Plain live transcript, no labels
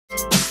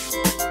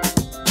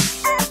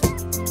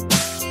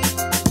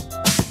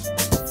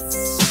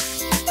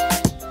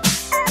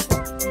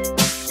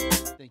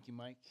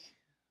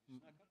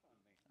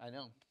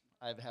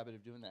habit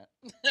of doing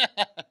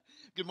that.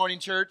 Good morning,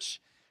 church.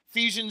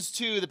 Ephesians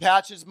 2, the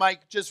passage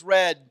Mike just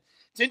read.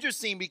 It's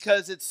interesting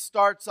because it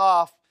starts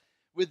off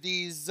with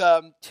these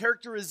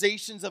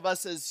characterizations of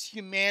us as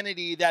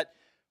humanity that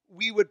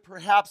we would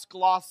perhaps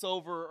gloss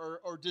over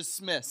or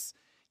dismiss.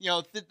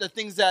 The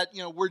things that,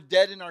 we're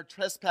dead in our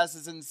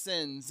trespasses and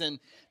sins, and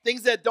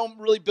things that don't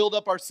really build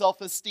up our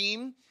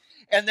self-esteem.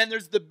 And then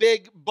there's the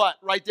big but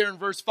right there in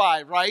verse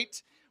 5,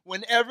 right?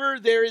 Whenever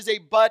there is a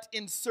but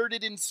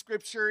inserted in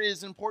Scripture, it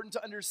is important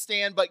to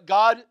understand, but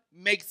God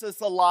makes us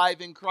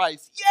alive in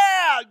Christ.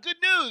 Yeah, good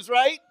news,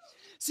 right?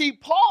 See,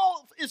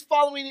 Paul is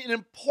following an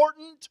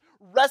important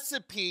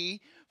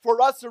recipe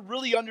for us to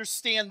really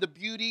understand the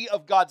beauty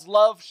of God's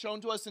love shown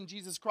to us in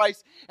Jesus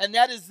Christ, and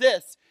that is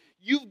this.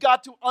 You've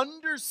got to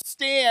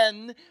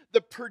understand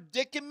the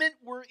predicament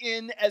we're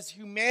in as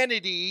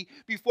humanity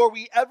before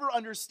we ever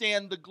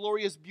understand the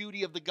glorious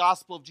beauty of the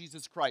gospel of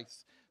Jesus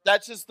Christ.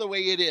 That's just the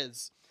way it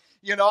is.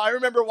 I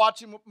remember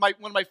watching one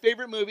of my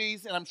favorite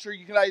movies, and I'm sure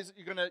you guys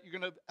you're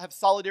gonna have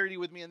solidarity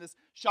with me in this.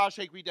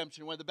 Shawshank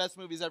Redemption, one of the best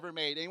movies ever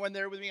made. Anyone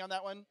there with me on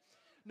that one?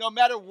 No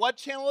matter what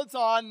channel it's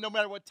on, no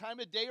matter what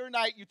time of day or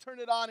night, you turn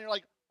it on, and you're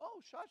like,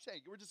 "Oh,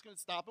 Shawshank!" We're just gonna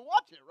stop and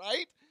watch it,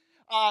 right?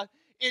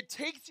 It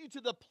takes you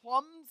to the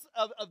plums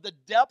of the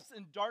depths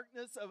and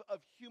darkness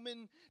of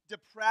human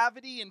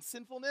depravity and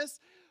sinfulness.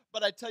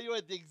 But I tell you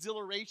what, the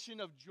exhilaration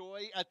of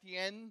joy at the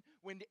end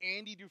when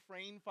Andy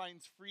Dufresne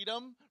finds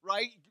freedom,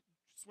 right?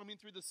 Swimming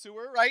through the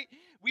sewer, right?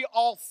 We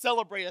all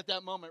celebrate at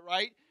that moment,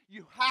 right?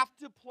 You have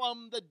to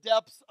plumb the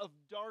depths of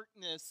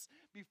darkness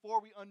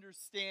before we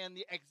understand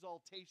the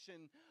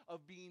exaltation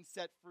of being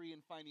set free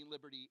and finding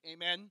liberty.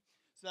 Amen?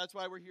 So that's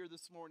why we're here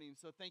this morning.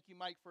 So thank you,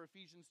 Mike, for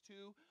Ephesians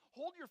 2.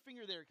 Hold your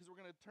finger there because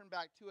we're going to turn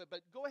back to it.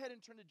 But go ahead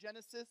and turn to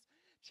Genesis.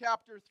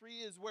 Chapter 3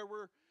 is where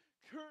we're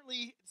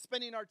currently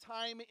spending our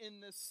time in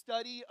the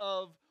study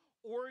of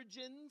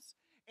origins.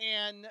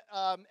 And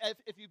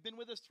if you've been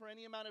with us for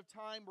any amount of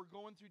time, we're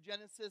going through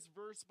Genesis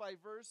verse by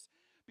verse.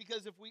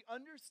 Because if we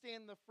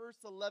understand the first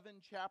 11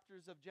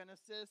 chapters of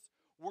Genesis,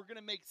 we're going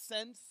to make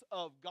sense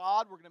of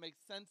God. We're going to make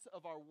sense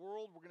of our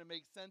world. We're going to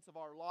make sense of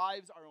our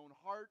lives, our own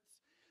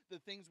hearts, the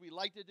things we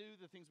like to do,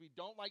 the things we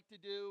don't like to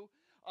do.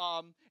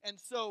 And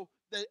so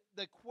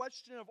the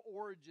question of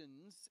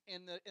origins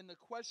and the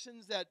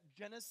questions that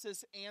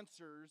Genesis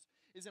answers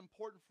is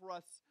important for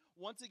us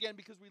once again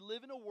because we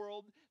live in a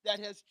world that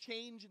has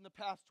changed in the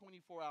past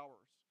 24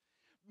 hours.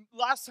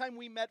 Last time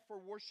we met for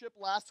worship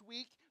last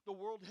week, the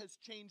world has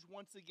changed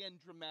once again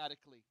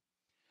dramatically.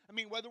 I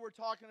mean, whether we're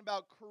talking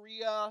about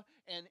Korea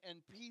and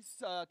peace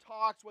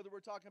talks, whether we're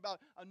talking about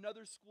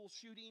another school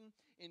shooting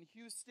in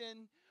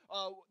Houston,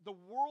 the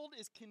world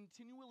is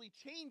continually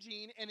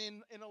changing, and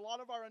in a lot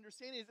of our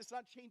understandings, it's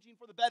not changing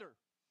for the better.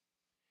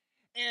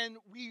 And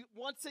we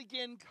once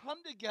again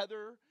come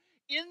together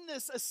in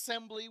this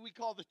assembly we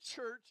call the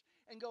church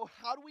and go,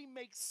 how do we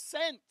make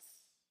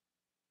sense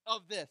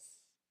of this?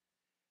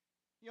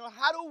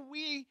 How do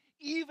we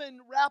even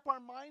wrap our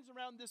minds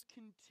around this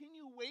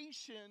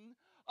continuation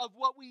of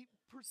what we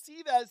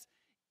perceive as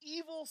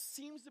evil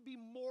seems to be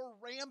more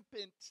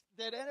rampant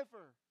than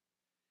ever?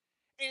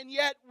 And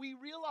yet we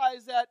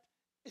realize that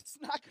it's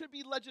not going to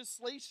be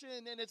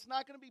legislation and it's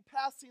not going to be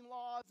passing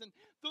laws, and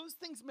those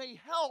things may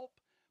help,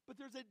 but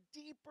there's a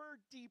deeper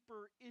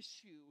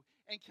issue.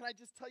 And can I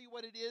just tell you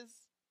what it is?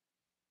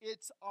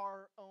 It's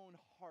our own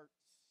hearts.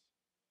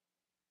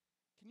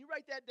 Can you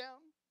write that down?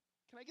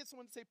 Can I get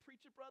someone to say,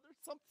 preach it, brother?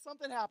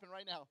 Something happened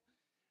right now.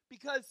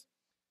 Because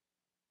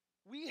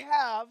we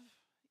have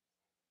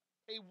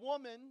a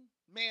woman,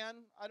 man,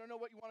 I don't know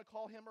what you want to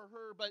call him or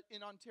her, but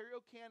in Ontario,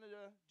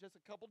 Canada, just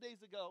a couple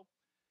days ago,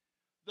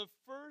 the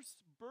first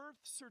birth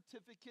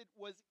certificate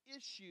was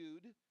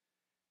issued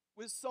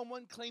with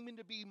someone claiming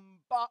to be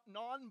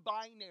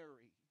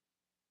non-binary.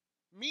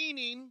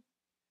 Meaning,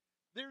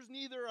 there's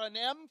neither an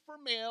M for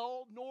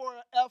male nor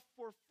an F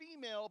for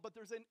female, but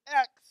there's an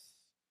X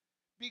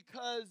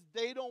because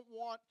they don't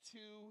want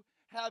to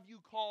have you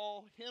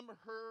call him,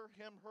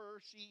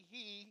 her, she,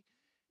 he.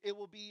 It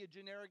will be a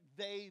generic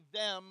they,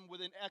 them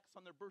with an X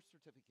on their birth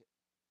certificate.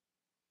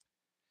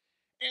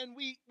 And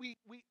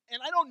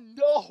and I don't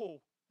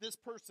know this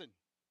person.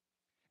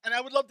 And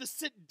I would love to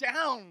sit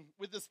down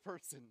with this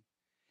person.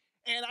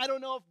 And I don't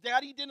know if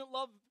daddy didn't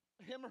love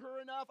him or her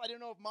enough. I don't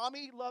know if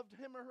mommy loved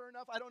him or her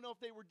enough. I don't know if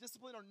they were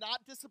disciplined or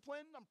not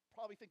disciplined. I'm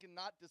probably thinking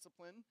not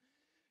disciplined.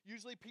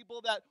 Usually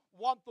people that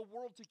want the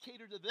world to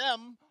cater to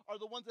them are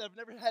the ones that have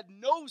never had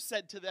no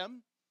said to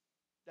them.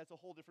 That's a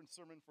whole different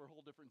sermon for a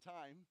whole different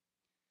time.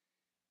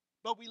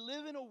 But we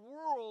live in a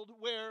world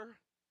where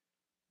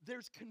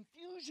there's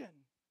confusion,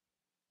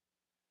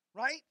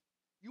 right?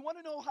 You want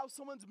to know how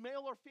someone's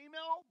male or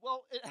female?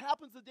 Well, it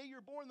happens the day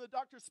you're born. The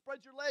doctor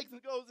spreads your legs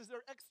and goes, is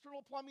there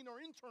external plumbing or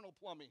internal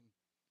plumbing?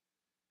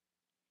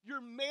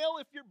 You're male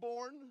if you're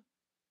born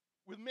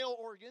with male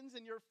organs,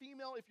 and you're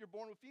female if you're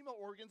born with female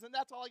organs, and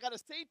that's all I got to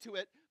say to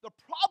it. The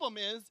problem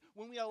is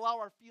when we allow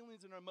our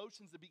feelings and our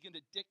emotions to begin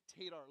to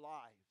dictate our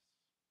lives.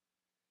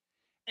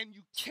 And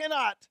you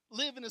cannot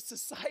live in a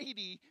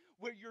society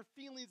where your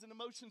feelings and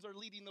emotions are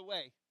leading the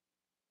way.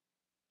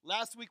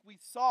 Last week we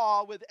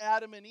saw with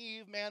Adam and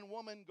Eve, man,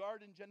 woman,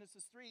 garden,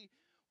 Genesis 3,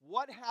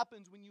 what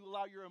happens when you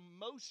allow your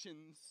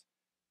emotions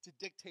to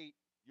dictate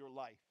your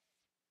life.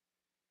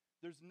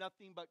 There's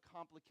nothing but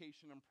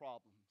complication and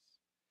problems.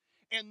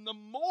 And the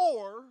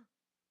more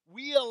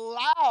we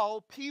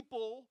allow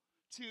people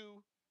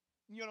to,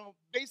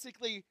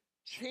 basically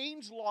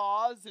change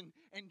laws and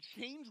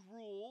change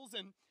rules,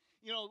 and,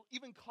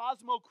 even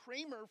Cosmo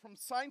Kramer from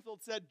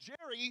Seinfeld said,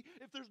 Jerry,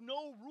 if there's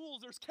no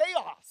rules, there's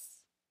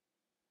chaos.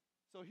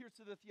 So here's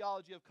to the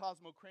theology of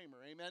Cosmo Kramer,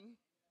 amen?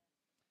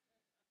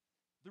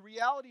 The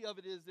reality of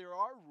it is there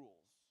are rules.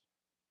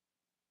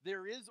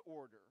 There is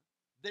order.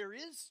 There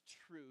is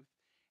truth.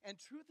 And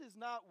truth is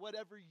not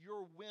whatever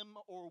your whim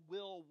or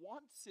will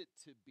wants it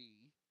to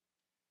be.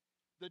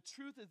 The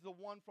truth is the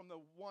one from the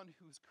one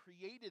who's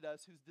created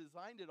us, who's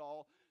designed it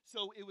all,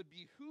 so it would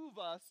behoove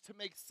us to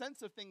make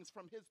sense of things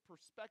from his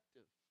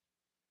perspective.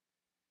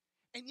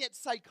 And yet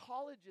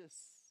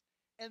psychologists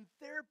and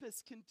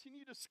therapists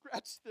continue to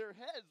scratch their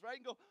heads, right?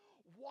 And go,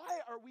 why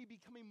are we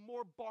becoming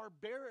more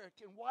barbaric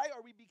and why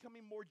are we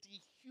becoming more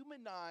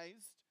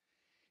dehumanized?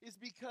 Is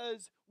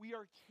because we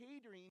are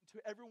catering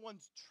to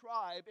everyone's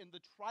tribe, and the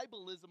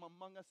tribalism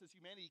among us as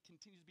humanity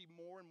continues to be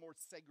more and more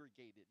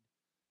segregated.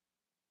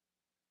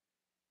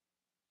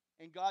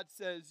 And God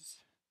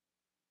says,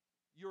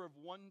 you're of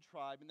one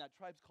tribe, and that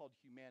tribe's called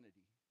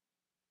humanity.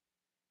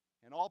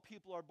 And all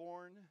people are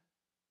born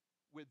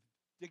with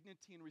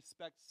dignity and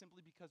respect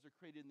simply because they're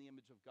created in the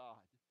image of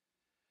God.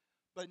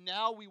 But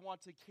now we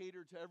want to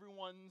cater to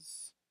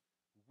everyone's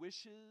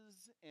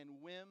wishes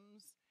and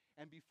whims,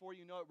 and before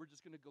you know it, we're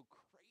just going to go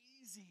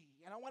crazy.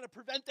 And I want to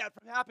prevent that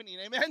from happening,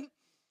 amen?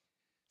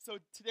 So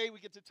today we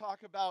get to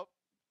talk about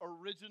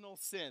original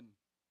sin.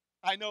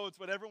 I know it's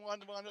what everyone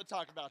wanted to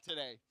talk about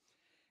today.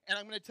 And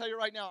I'm going to tell you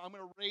right now, I'm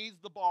going to raise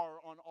the bar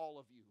on all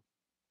of you.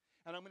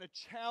 And I'm going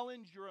to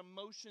challenge your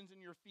emotions and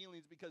your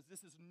feelings, because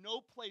this is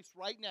no place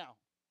right now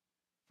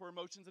for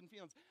emotions and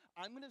feelings.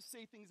 I'm going to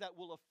say things that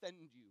will offend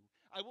you.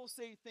 I will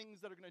say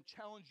things that are going to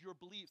challenge your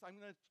beliefs. I'm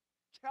going to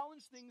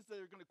challenge things that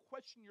are going to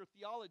question your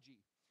theology.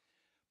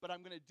 But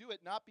I'm going to do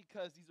it not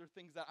because these are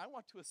things that I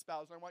want to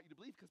espouse or I want you to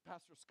believe because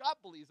Pastor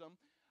Scott believes them.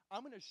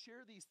 I'm going to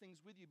share these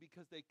things with you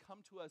because they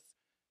come to us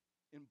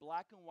in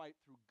black and white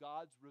through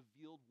God's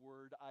revealed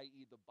word,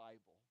 i.e. the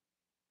Bible.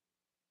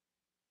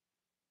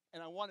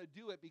 And I want to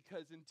do it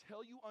because until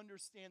you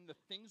understand the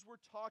things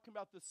we're talking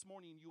about this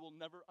morning, you will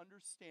never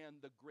understand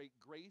the great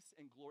grace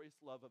and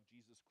glorious love of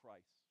Jesus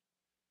Christ.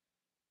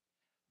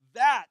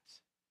 That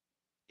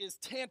is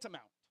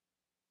tantamount.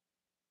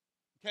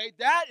 Okay,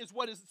 that is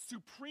what is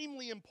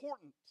supremely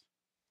important.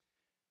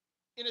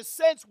 In a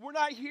sense, we're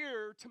not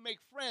here to make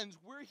friends.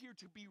 We're here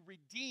to be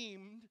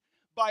redeemed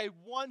by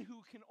one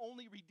who can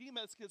only redeem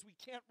us because we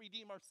can't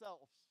redeem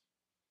ourselves.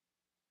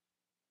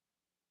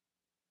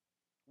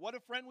 What a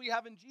friend we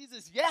have in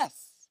Jesus, yes.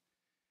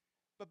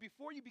 But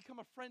before you become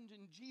a friend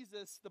in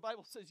Jesus, the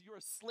Bible says you're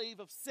a slave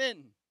of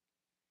sin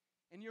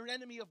and you're an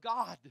enemy of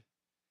God.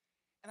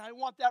 And I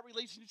want that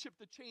relationship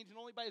to change, and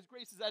only by his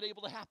grace is that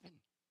able to happen.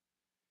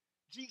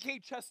 G.K.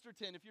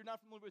 Chesterton, if you're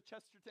not familiar with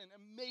Chesterton,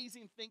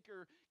 amazing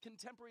thinker,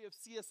 contemporary of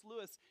C.S.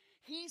 Lewis,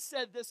 he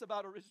said this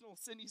about original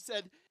sin. He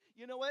said,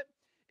 you know what?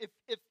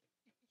 If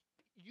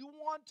you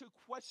want to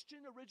question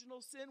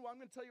original sin, well, I'm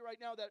going to tell you right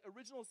now that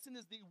original sin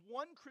is the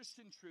one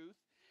Christian truth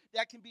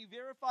that can be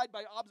verified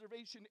by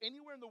observation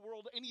anywhere in the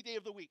world, any day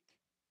of the week.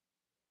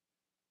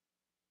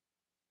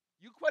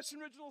 You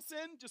question original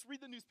sin? Just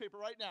read the newspaper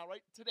right now,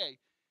 right today.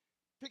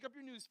 Pick up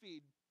your news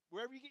feed.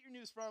 Wherever you get your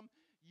news from,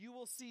 you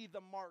will see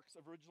the marks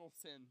of original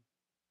sin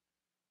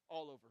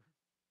all over.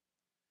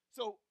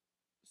 So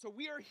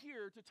we are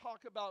here to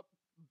talk about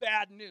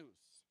bad news.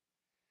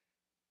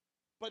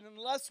 But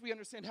unless we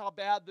understand how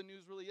bad the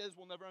news really is,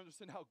 we'll never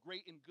understand how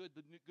great and good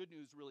the good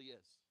news really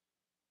is.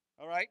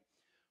 All right?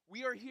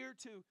 We are here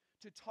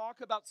to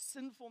talk about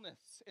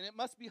sinfulness, and it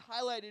must be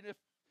highlighted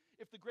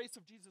if the grace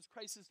of Jesus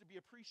Christ is to be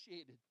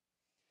appreciated.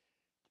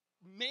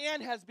 Man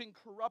has been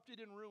corrupted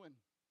and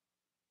ruined.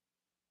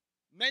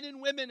 Men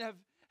and women have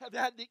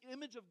had the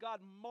image of God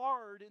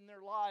marred in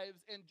their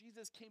lives, and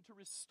Jesus came to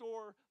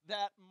restore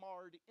that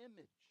marred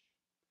image.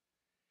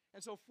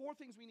 And so 4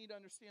 things we need to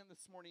understand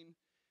this morning,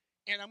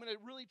 and I'm going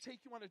to really take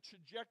you on a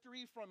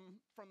trajectory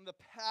from the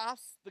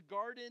past, the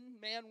garden,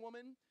 man,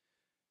 woman,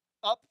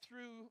 up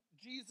through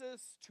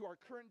Jesus to our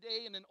current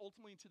day, and then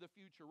ultimately to the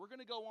future. We're going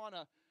to go on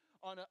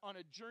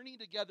a journey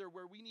together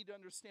where we need to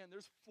understand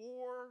there's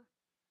 4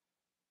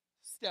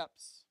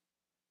 steps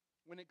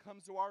when it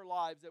comes to our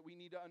lives that we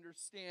need to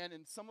understand.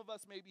 And some of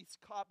us may be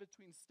caught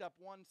between step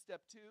 1,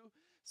 step 2.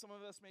 Some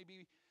of us may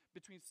be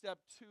between step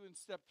 2 and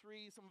step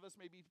 3. Some of us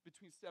may be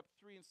between step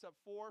 3 and step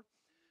 4.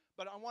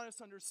 But I want us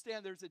to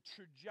understand there's a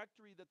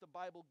trajectory that the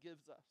Bible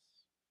gives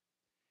us.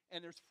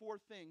 And there's 4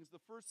 things. The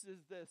first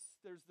is this.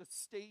 There's the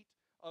state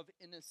of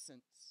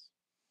innocence.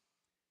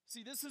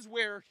 See, this is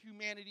where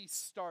humanity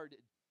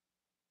started.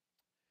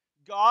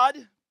 God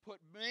put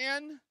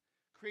man,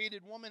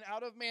 created woman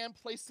out of man,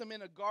 placed them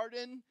in a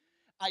garden.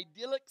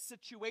 idyllic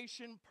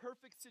situation,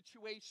 perfect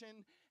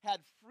situation, had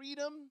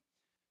freedom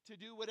to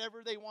do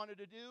whatever they wanted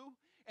to do.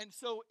 And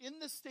so in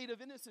this state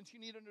of innocence, you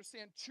need to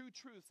understand two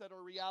truths that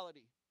are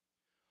reality.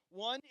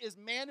 One is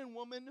man and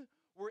woman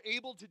were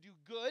able to do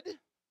good,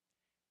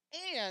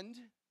 and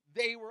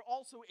they were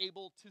also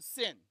able to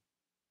sin.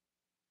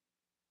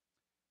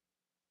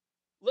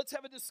 Let's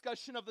have a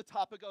discussion of the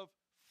topic of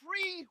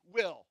free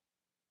will.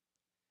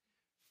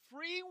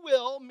 Free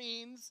will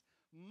means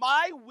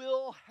my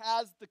will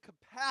has the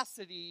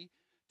capacity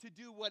to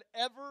do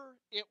whatever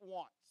it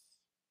wants.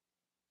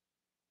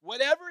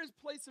 Whatever is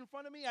placed in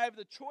front of me, I have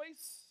the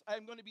choice. I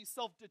am going to be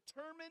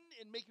self-determined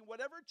in making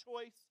whatever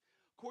choice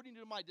according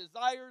to my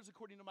desires,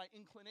 according to my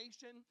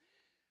inclination.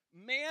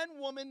 Man,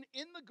 woman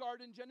in the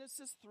garden,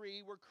 Genesis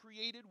 3, were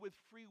created with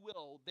free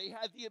will. They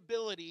had the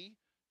ability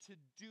to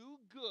do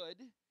good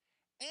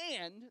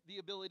and the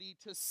ability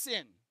to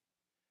sin.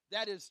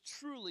 That is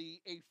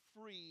truly a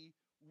free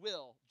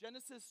will.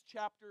 Genesis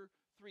chapter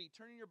 3.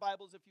 Turn in your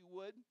Bibles if you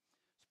would.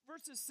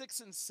 Verses 6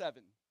 and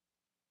 7.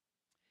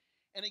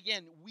 And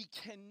again, we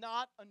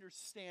cannot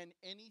understand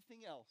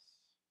anything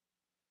else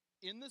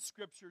in the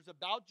scriptures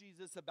about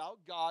Jesus, about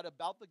God,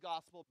 about the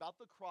gospel, about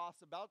the cross,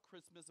 about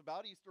Christmas,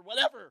 about Easter,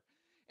 whatever,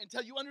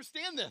 until you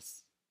understand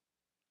this.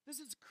 This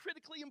is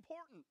critically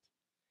important.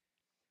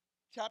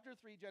 Chapter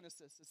 3,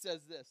 Genesis, it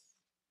says this,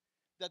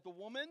 that the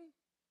woman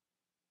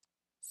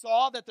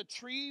saw that the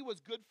tree was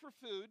good for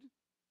food.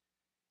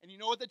 And you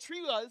know what the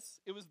tree was?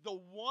 It was the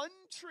one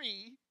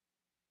tree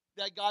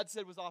that God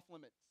said was off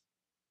limits.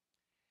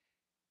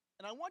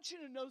 And I want you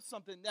to know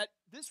something, that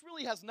this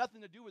really has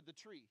nothing to do with the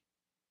tree.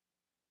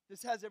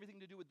 This has everything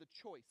to do with the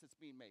choice that's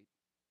being made.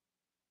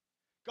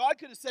 God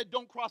could have said,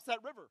 don't cross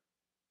that river.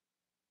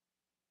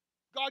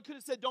 God could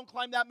have said, don't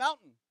climb that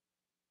mountain.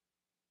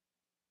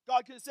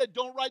 God could have said,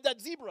 don't ride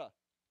that zebra.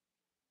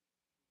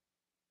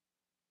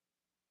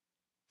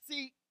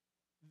 See,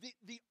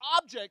 the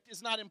object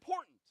is not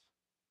important.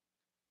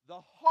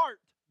 The heart,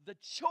 the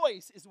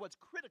choice is what's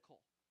critical.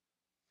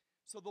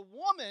 So the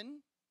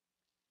woman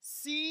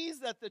sees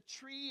that the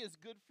tree is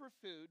good for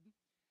food,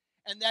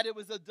 and that it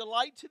was a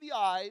delight to the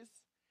eyes,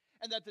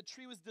 and that the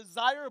tree was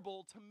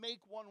desirable to make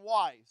one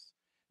wise.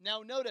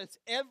 Now notice,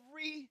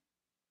 every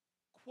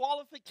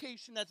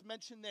qualification that's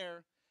mentioned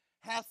there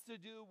has to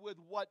do with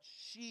what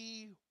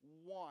she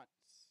wants.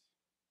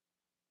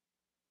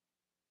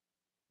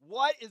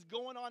 What is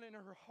going on in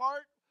her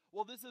heart?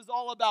 Well, this is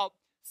all about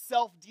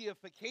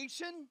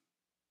self-deification.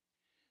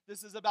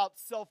 This is about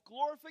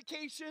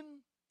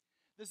self-glorification.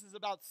 This is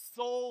about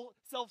soul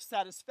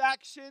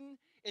self-satisfaction.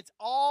 It's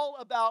all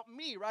about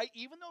me, right?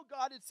 Even though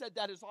God had said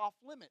that is off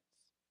limits,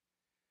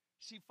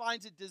 she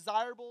finds it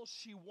desirable.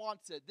 She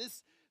wants it.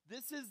 This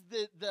is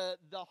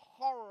the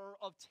horror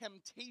of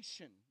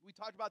temptation. We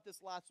talked about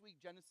this last week,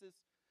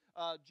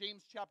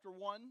 James chapter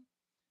 1,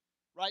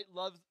 right?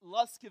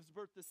 Lust gives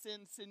birth to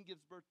sin. Sin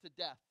gives birth to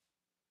death.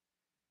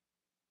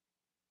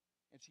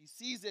 And she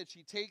sees it.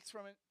 She takes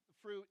from it the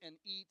fruit and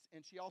eats.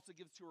 And she also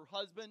gives to her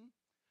husband,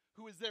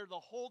 who is there the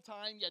whole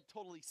time, yet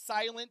totally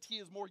silent. He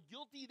is more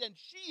guilty than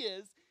she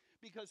is,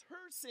 because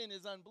her sin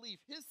is unbelief.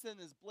 His sin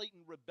is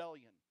blatant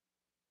rebellion.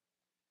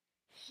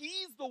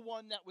 He's the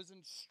one that was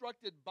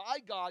instructed by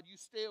God, you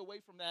stay away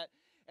from that.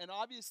 And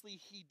obviously,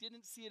 he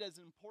didn't see it as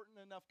an important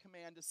enough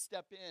command to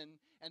step in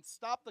and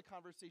stop the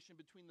conversation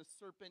between the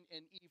serpent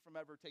and Eve from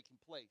ever taking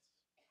place.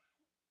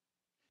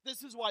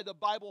 This is why the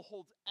Bible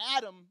holds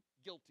Adam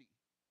guilty,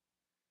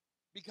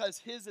 because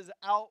his is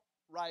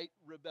outright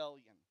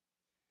rebellion.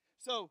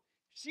 So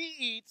she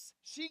eats,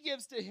 she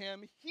gives to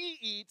him, he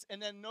eats,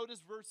 and then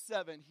notice verse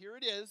 7. Here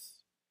it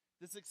is.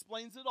 This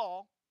explains it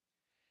all.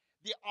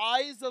 The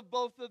eyes of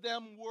both of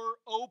them were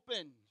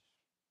opened,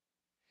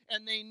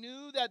 and they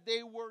knew that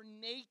they were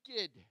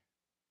naked.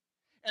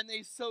 And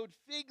they sewed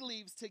fig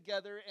leaves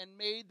together and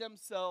made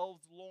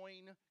themselves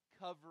loin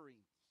coverings.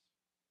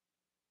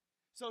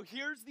 So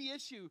here's the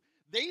issue.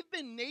 They've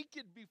been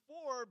naked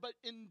before, but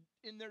in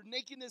their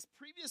nakedness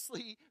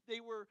previously,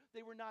 they were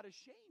not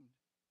ashamed.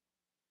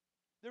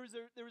 There was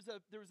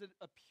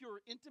a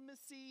pure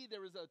intimacy.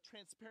 There was a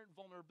transparent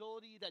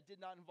vulnerability that did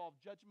not involve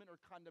judgment or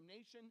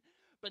condemnation.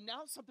 But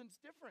now something's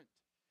different.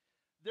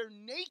 They're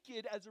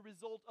naked as a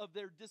result of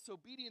their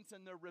disobedience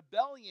and their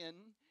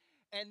rebellion.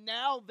 And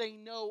now they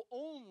know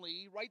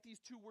only, write these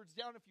two words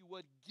down if you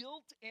would,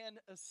 guilt and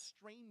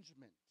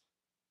estrangement.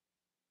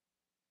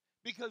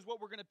 Because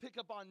what we're going to pick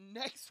up on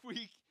next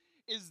week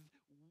is,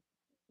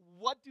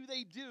 what do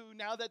they do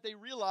now that they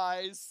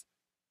realize,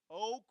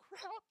 oh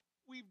crap,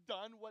 we've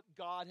done what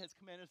God has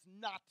commanded us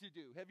not to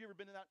do. Have you ever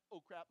been in that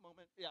oh crap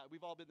moment? Yeah,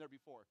 we've all been there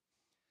before.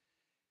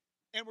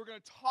 And we're going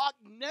to talk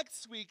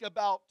next week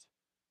about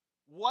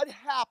what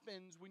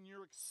happens when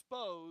you're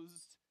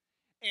exposed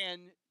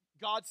and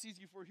God sees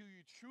you for who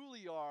you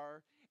truly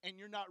are, and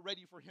you're not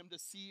ready for him to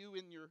see you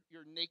in your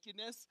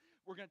nakedness.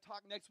 We're going to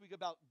talk next week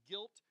about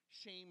guilt,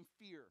 shame,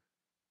 fear.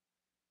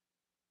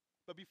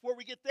 But before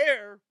we get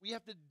there, we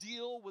have to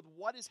deal with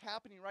what is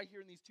happening right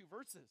here in these two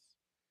verses.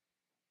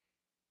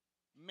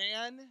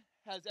 Man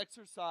has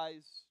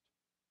exercised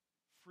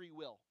free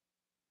will.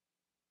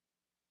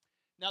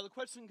 Now the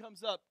question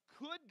comes up,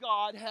 could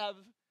God have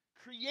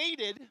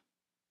created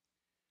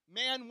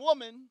man,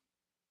 woman,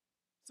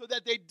 so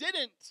that they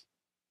didn't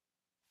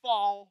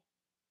fall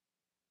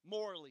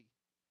morally,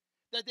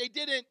 that they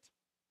didn't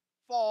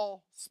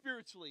fall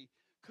spiritually?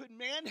 Could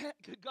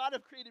God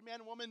have created man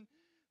and woman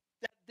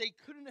that they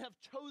couldn't have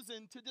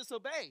chosen to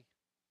disobey?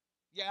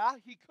 Yeah,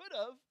 he could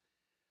have,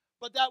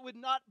 but that would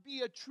not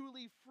be a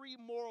truly free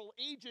moral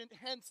agent.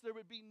 Hence, there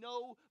would be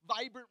no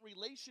vibrant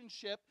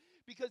relationship,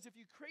 because if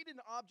you create an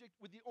object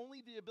with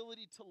only the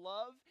ability to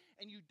love,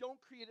 and you don't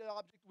create an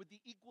object with the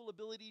equal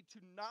ability to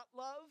not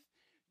love,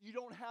 you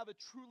don't have a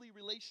truly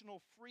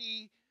relational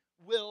free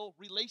will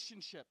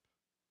relationship.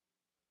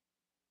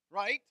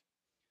 Right?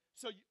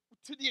 So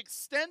to the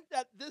extent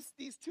that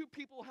these two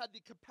people had the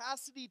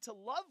capacity to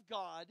love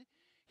God,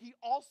 he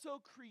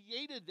also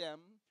created them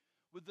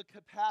with the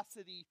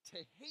capacity to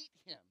hate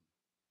him.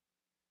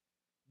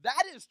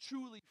 That is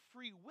truly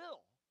free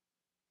will.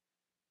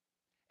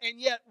 And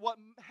yet what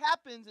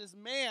happens is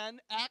man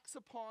acts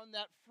upon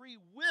that free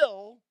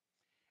will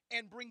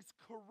and brings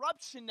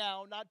corruption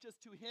now, not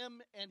just to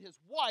him and his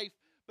wife,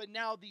 but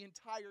now the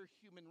entire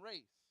human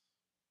race.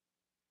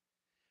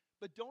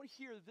 But don't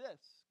hear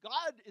this.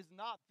 God is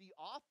not the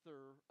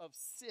author of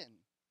sin.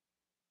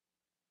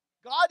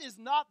 God is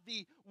not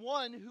the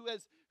one who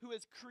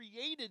has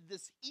created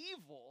this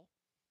evil.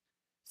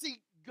 See,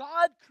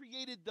 God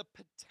created the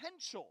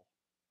potential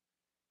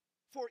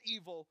for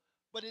evil,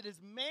 but it is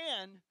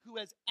man who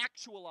has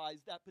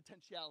actualized that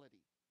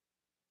potentiality.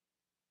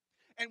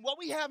 And what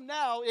we have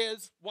now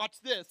is, watch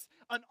this,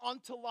 an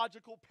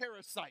ontological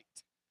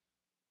parasite.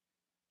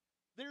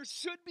 There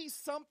should be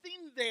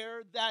something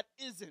there that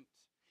isn't.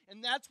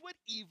 And that's what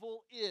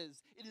evil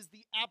is. It is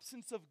the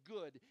absence of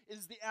good. It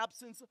is the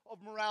absence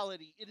of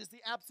morality. It is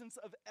the absence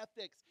of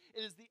ethics.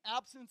 It is the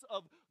absence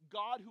of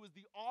God, who is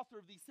the author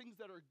of these things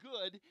that are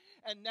good.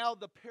 And now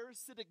the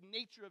parasitic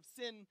nature of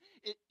sin,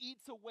 it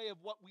eats away of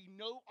what we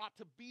know ought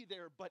to be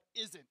there, but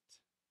isn't.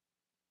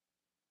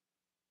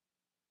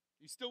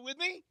 You still with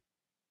me?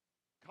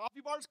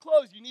 Coffee bar's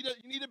closed. You need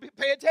to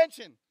pay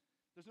attention.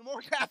 There's no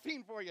more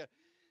caffeine for you.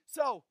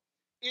 So,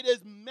 it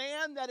is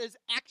man that has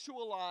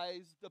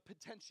actualized the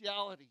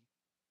potentiality.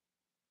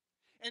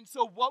 And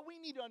so what we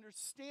need to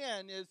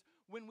understand is,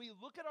 when we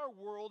look at our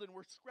world and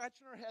we're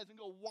scratching our heads and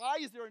go, why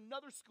is there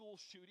another school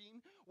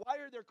shooting? Why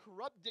are there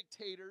corrupt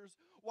dictators?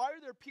 Why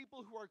are there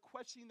people who are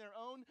questioning their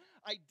own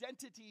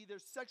identity, their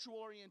sexual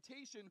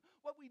orientation?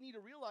 What we need to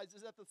realize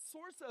is that the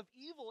source of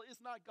evil is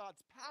not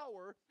God's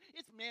power,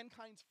 it's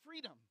mankind's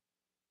freedom.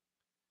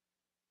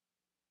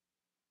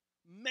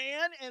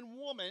 Man and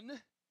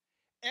woman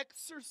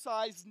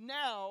exercise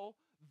now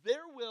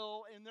their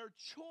will and their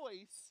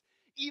choice,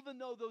 even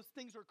though those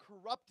things are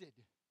corrupted.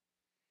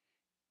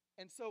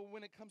 And so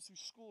when it comes to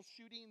school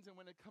shootings and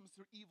when it comes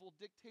to evil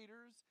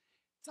dictators,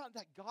 it's not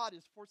that God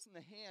is forcing the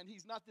hand.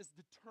 He's not this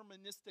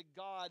deterministic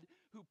God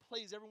who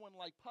plays everyone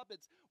like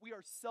puppets. We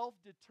are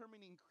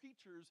self-determining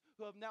creatures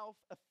who have now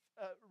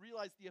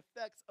realized the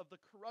effects of the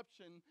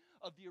corruption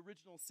of the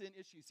original sin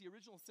issue. See,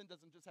 original sin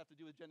doesn't just have to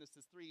do with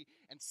Genesis 3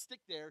 and stick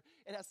there.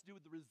 It has to do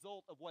with the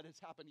result of what has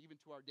happened even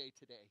to our day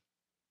today.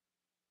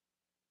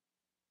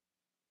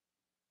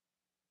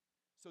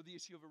 So the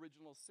issue of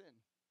original sin.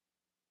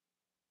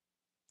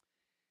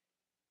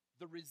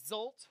 The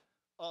result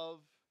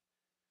of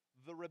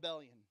the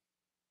rebellion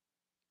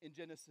in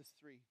Genesis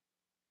 3.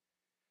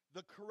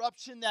 The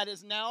corruption that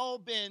has now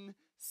been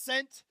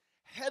sent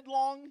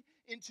headlong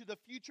into the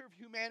future of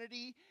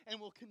humanity and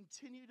will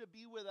continue to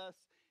be with us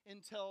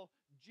until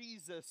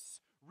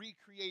Jesus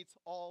recreates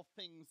all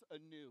things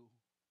anew.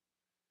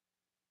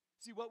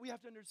 See, what we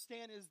have to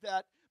understand is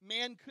that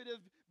man could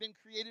have been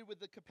created with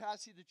the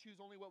capacity to choose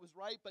only what was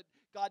right, but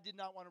God did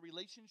not want a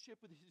relationship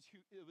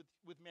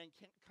with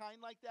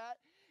mankind like that.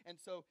 And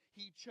so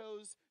he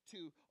chose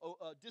to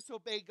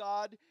disobey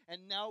God,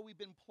 and now we've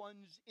been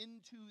plunged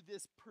into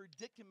this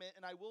predicament,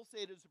 and I will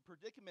say it is a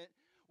predicament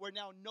where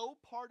now no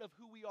part of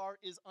who we are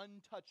is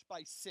untouched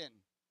by sin.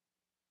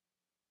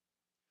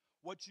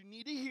 What you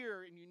need to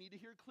hear, and you need to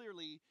hear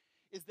clearly,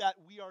 is that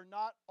we are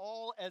not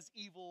all as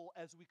evil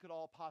as we could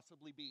all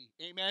possibly be.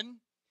 Amen?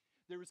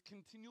 There is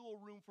continual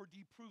room for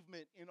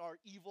deprovement in our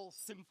evil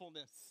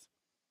sinfulness.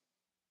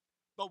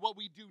 But what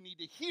we do need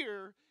to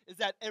hear is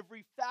that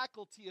every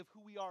faculty of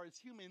who we are as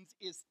humans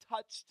is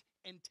touched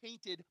and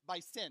tainted by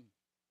sin.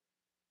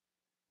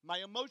 My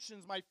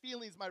emotions, my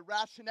feelings, my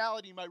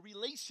rationality, my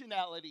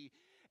relationality,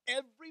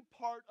 every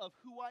part of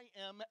who I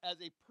am as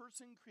a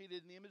person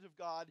created in the image of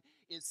God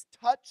is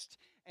touched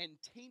and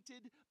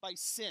tainted by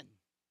sin.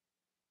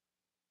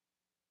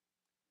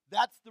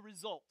 That's the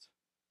result.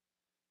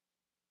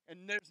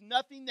 And there's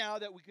nothing now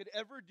that we could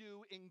ever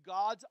do in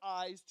God's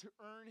eyes to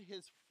earn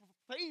his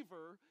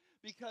favor,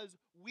 because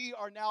we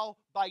are now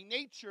by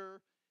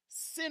nature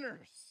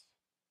sinners.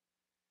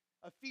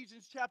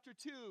 Ephesians chapter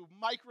 2,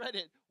 Mike read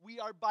it. We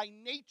are by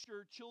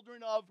nature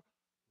children of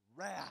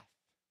wrath.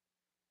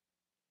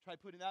 Try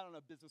putting that on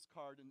a business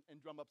card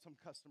and drum up some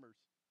customers.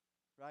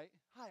 right?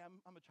 Hi,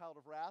 I'm a child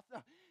of wrath.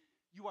 No,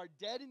 you are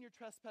dead in your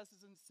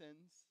trespasses and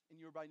sins, and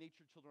you are by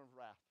nature children of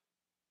wrath.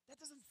 That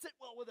doesn't sit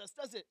well with us,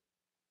 does it?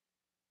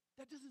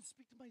 That doesn't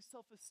speak to my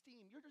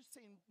self-esteem. You're just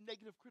saying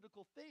negative,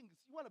 critical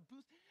things. You want to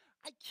boost?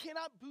 I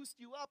cannot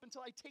boost you up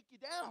until I take you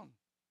down.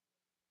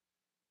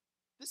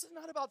 This is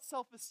not about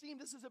self-esteem.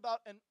 This is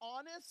about an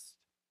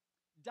honest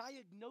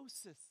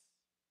diagnosis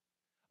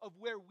of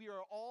where we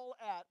are all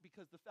at,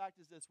 because the fact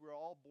is this: we're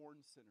all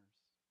born sinners.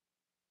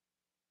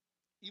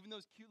 Even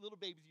those cute little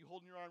babies you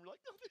hold in your arm, you're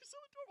like, oh, they're so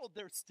adorable.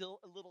 They're still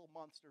a little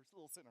monster, a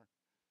little sinner.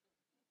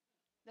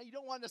 Now, you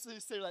don't want to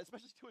necessarily say that,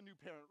 especially to a new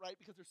parent, right?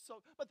 Because they're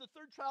so, but the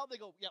third child, they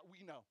go, yeah,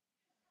 we know.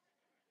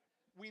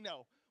 We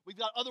know. We've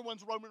got other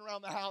ones roaming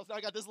around the house.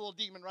 I got this little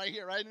demon right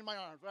here, right in my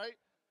arms, right?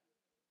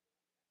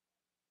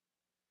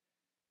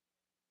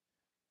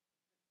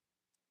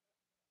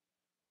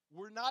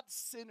 We're not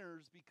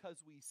sinners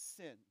because we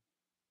sin.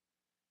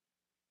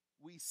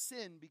 We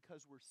sin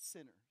because we're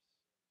sinners.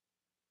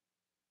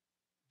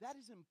 That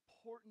is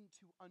important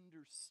to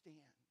understand.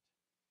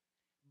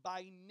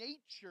 By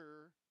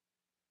nature,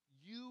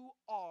 you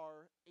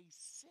are a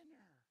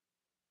sinner.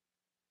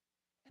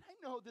 And I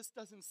know this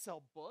doesn't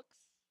sell books.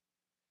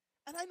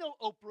 And I know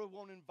Oprah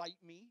won't invite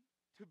me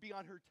to be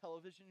on her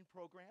television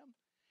program.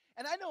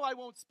 And I know I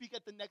won't speak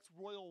at the next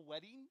royal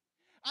wedding.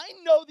 I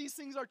know these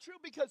things are true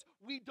because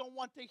we don't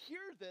want to hear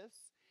this.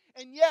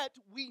 And yet,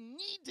 we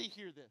need to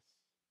hear this.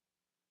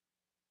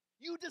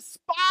 You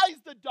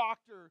despise the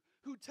doctor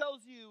who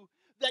tells you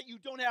that you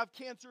don't have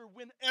cancer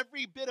when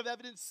every bit of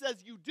evidence says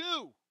you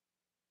do,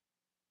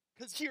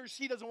 because he or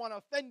she doesn't want to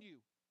offend you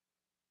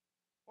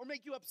or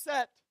make you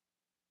upset.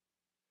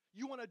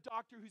 You want a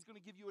doctor who's going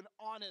to give you an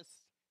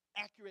honest,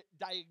 accurate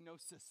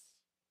diagnosis.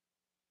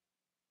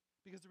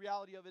 Because the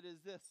reality of it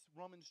is this: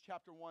 Romans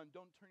chapter 1.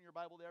 Don't turn your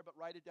Bible there, but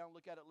write it down,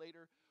 look at it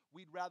later.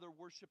 We'd rather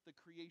worship the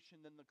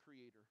creation than the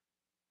Creator.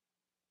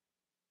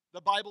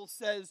 The Bible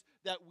says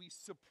that we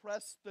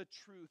suppress the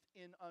truth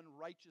in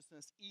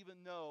unrighteousness,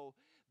 even though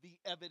the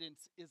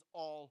evidence is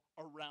all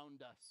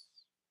around us.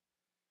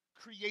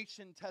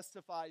 Creation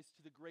testifies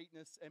to the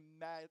greatness and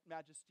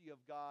majesty of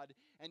God,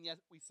 and yet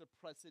we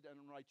suppress it in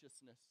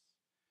unrighteousness.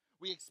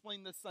 We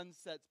explain the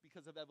sunsets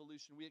because of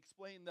evolution. We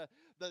explain the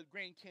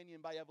Grand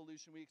Canyon by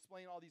evolution. We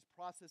explain all these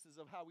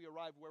processes of how we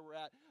arrive where we're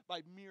at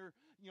by mere,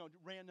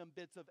 random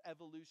bits of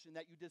evolution,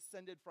 that you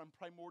descended from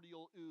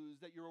primordial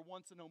ooze, that you were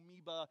once an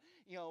amoeba,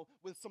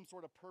 with some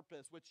sort of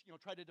purpose, which,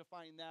 try to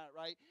define that,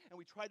 right? And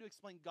we try to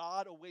explain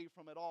God away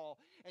from it all.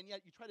 And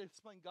yet you try to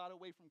explain God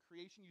away from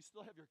creation, you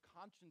still have your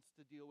conscience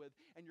to deal with,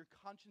 and your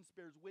conscience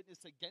bears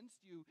witness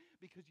against you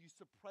because you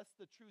suppress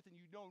the truth and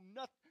you know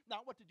not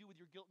what to do with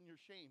your guilt and your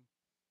shame.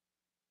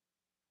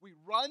 We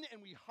run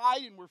and we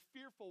hide and we're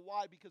fearful.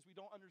 Why? Because we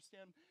don't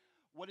understand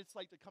what it's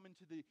like to come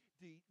into the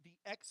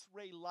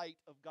X-ray light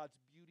of God's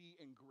beauty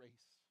and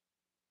grace.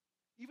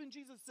 Even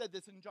Jesus said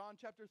this in John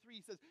chapter 3.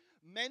 He says,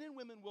 men and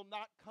women will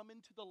not come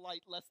into the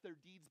light lest their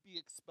deeds be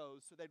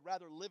exposed. So they'd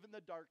rather live in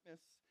the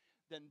darkness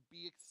than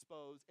be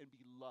exposed and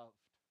be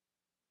loved.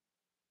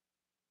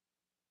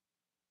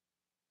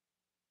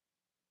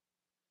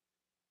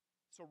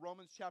 So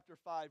Romans chapter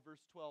 5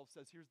 verse 12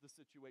 says, here's the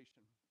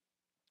situation.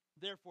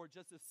 Therefore,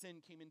 just as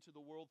sin came into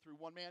the world through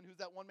one man, who's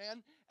that one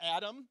man?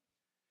 Adam.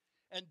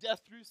 And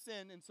death through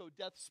sin, and so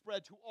death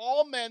spread to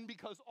all men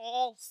because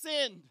all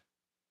sinned.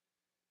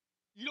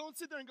 You don't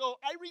sit there and go,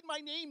 I read my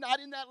name not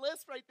in that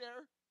list right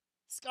there.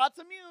 Scott's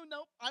immune.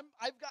 Nope,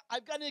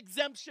 I've got an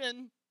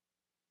exemption.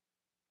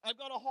 I've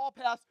got a hall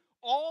pass.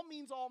 All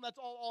means all, and that's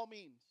all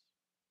means.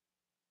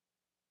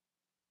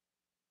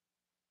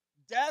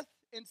 Death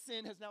and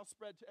sin has now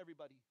spread to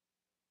everybody.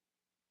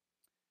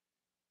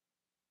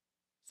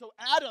 So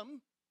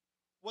Adam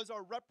was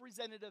our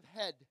representative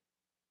head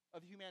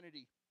of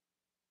humanity.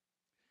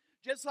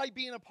 Just like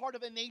being a part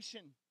of a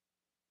nation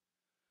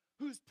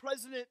whose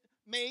president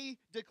may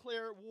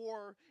declare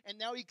war, and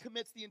now he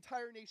commits the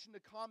entire nation to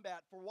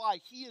combat. For why?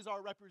 He is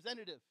our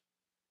representative.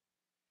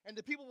 And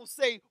the people will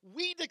say,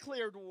 we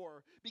declared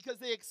war, because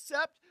they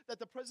accept that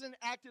the president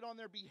acted on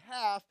their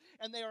behalf,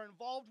 and they are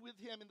involved with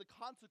him in the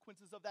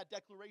consequences of that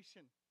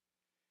declaration.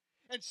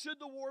 And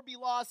should the war be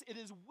lost, it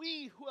is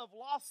we who have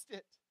lost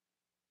it.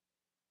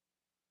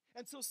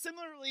 And so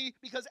similarly,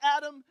 because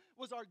Adam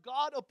was our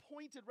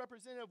God-appointed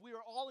representative, we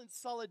are all in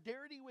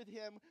solidarity with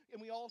him,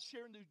 and we all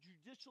share in the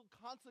judicial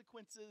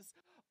consequences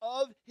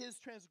of his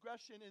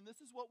transgression. And this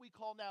is what we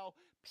call now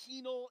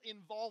penal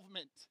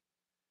involvement.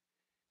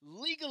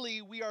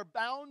 Legally, we are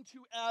bound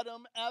to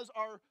Adam as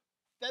our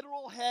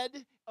federal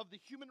head of the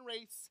human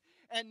race,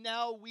 and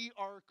now we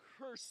are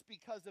cursed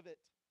because of it.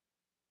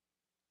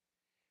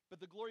 But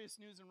the glorious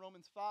news in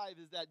Romans 5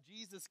 is that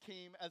Jesus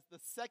came as the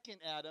second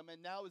Adam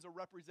and now is a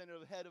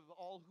representative head of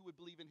all who would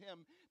believe in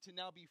him, to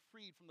now be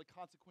freed from the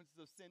consequences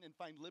of sin and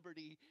find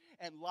liberty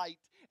and light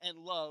and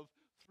love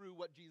through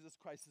what Jesus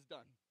Christ has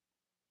done.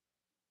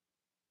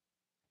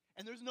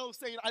 And there's no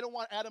saying, I don't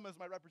want Adam as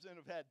my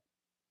representative head.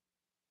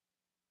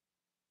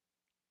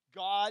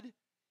 God,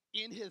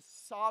 in his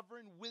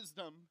sovereign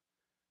wisdom,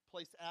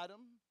 placed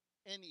Adam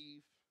and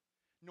Eve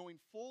knowing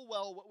full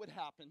well what would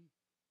happen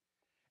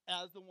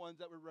as the ones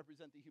that would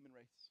represent the human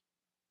race.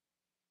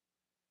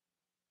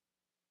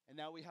 And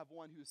now we have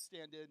one who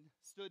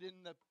stood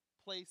in the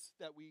place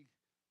that we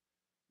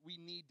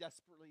need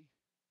desperately,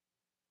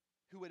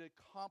 who would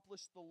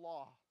accomplish the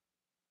law,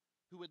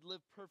 who would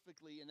live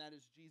perfectly, and that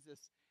is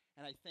Jesus.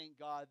 And I thank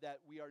God that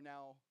we are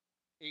now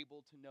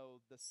able to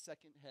know the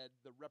second head,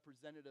 the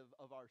representative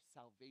of our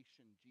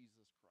salvation,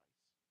 Jesus Christ.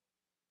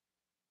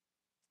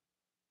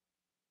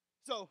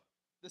 So,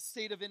 the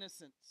state of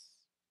innocence.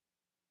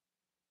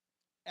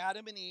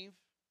 Adam and Eve,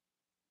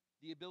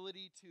 the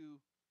ability to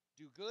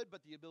do good,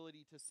 but the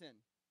ability to sin.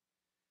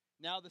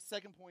 Now, the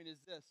second point is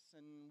this,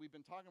 and we've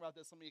been talking about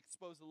this. Let me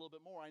expose it a little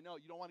bit more. I know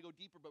you don't want to go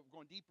deeper, but we're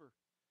going deeper.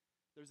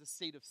 There's a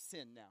state of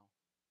sin now.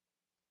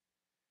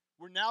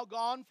 We're now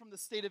gone from the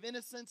state of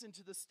innocence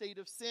into the state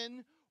of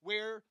sin,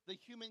 where the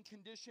human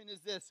condition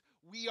is this: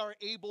 we are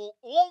able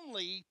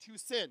only to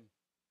sin.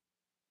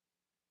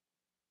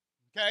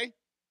 Okay?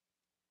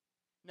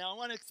 Now, I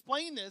want to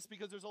explain this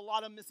because there's a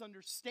lot of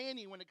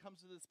misunderstanding when it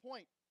comes to this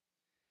point.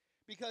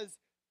 Because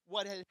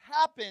what had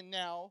happened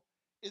now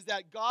is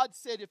that God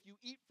said, if you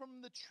eat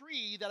from the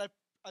tree that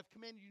I've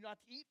commanded you not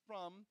to eat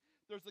from,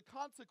 there's a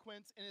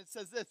consequence, and it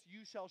says this: you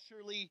shall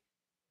surely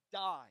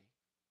die.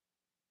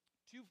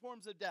 Two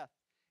forms of death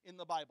in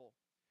the Bible.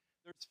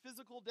 There's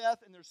physical death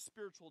and there's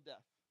spiritual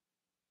death.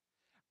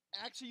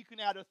 Actually, you can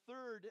add a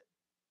third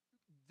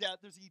death.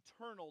 There's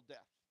eternal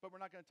death, but we're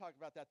not going to talk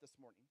about that this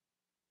morning.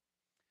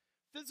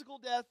 Physical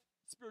death,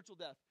 spiritual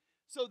death.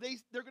 So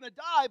they're going to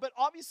die, but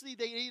obviously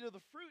they ate of the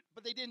fruit,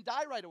 but they didn't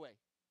die right away.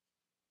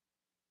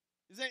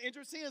 Isn't that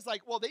interesting? It's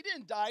like, well, they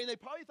didn't die, and they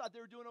probably thought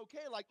they were doing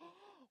okay. Like,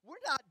 oh, we're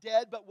not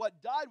dead, but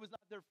what died was not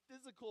their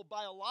physical,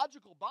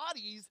 biological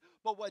bodies,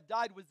 but what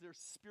died was their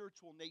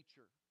spiritual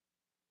nature.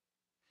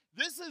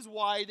 This is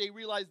why they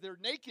realized their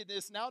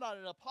nakedness, now not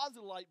in a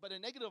positive light, but a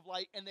negative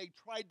light, and they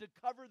tried to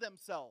cover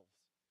themselves.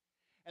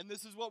 And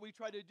this is what we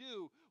try to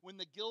do. When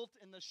the guilt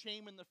and the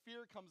shame and the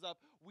fear comes up,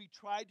 we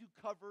try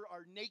to cover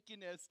our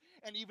nakedness,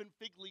 and even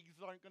fig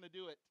leaves aren't going to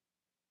do it.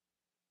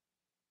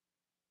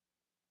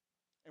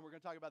 And we're going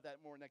to talk about that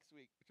more next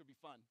week, which will be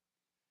fun.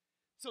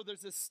 So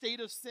there's a state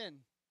of sin,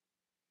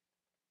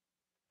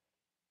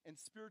 and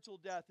spiritual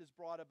death is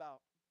brought about.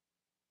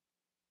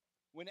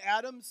 When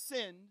Adam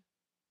sinned,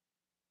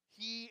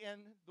 he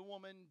and the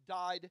woman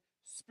died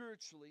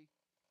spiritually.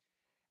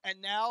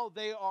 And now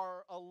they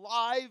are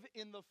alive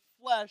in the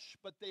flesh,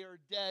 but they are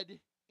dead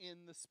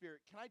in the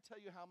spirit. Can I tell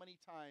you how many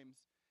times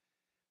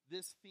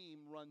this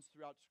theme runs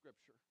throughout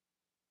Scripture?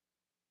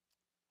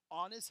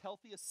 Honest,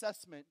 healthy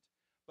assessment,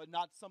 but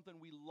not something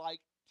we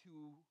like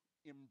to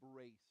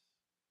embrace.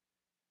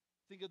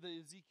 Think of the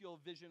Ezekiel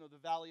vision of the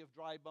valley of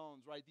dry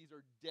bones, right? These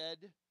are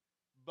dead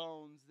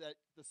bones that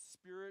the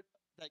spirit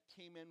that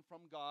came in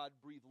from God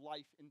breathed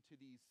life into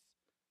these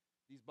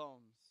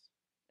bones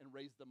and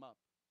raised them up.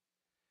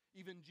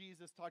 Even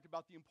Jesus talked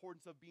about the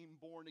importance of being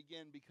born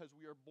again, because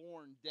we are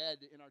born dead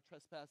in our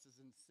trespasses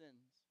and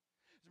sins.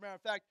 As a matter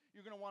of fact,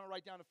 you're going to want to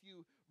write down a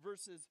few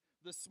verses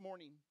this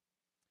morning.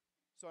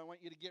 So I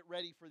want you to get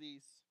ready for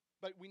these.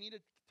 But we need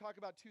to talk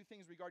about two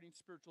things regarding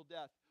spiritual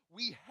death.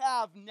 We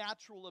have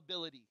natural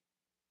ability,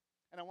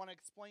 and I want to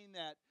explain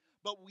that,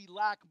 but we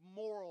lack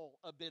moral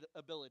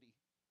ability.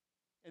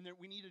 And that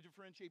we need to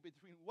differentiate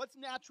between what's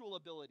natural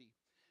ability.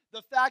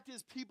 The fact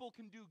is, people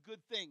can do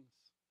good things.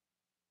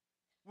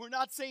 We're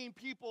not saying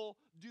people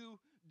do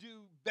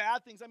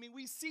bad things. I mean,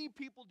 we see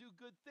people do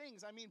good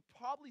things. I mean,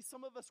 probably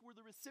some of us were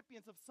the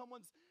recipients of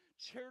someone's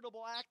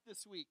charitable act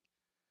this week.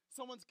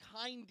 Someone's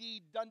kind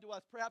deed done to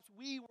us. Perhaps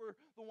we were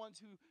the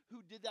ones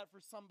who did that for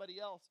somebody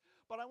else.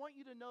 But I want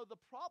you to know the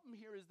problem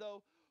here is,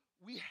 though,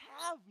 we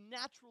have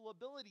natural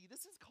ability.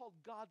 This is called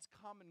God's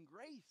common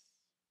grace.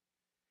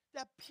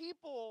 That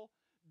people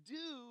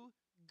do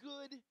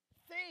good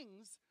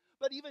things.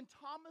 But even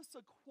Thomas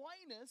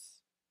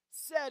Aquinas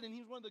said, and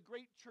he's one of the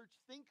great church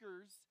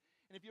thinkers,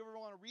 and if you ever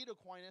want to read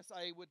Aquinas,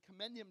 I would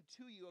commend him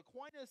to you.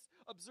 Aquinas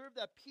observed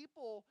that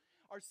people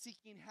are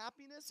seeking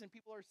happiness, and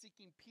people are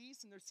seeking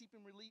peace, and they're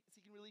seeking relief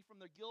from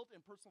their guilt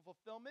and personal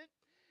fulfillment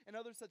and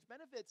other such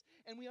benefits.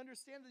 And we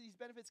understand that these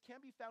benefits can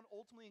be found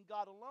ultimately in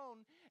God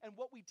alone. And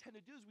what we tend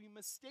to do is we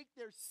mistake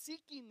their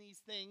seeking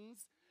these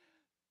things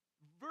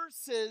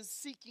versus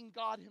seeking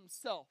God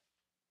himself.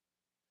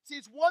 See,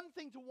 it's one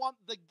thing to want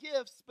the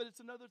gifts, but it's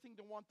another thing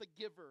to want the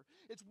giver.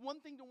 It's one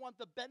thing to want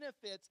the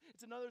benefits,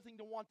 it's another thing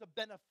to want the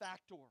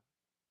benefactor.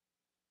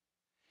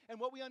 And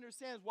what we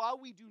understand is, while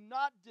we do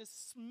not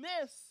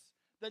dismiss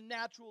the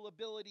natural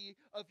ability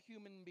of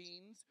human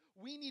beings,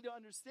 we need to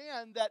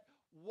understand that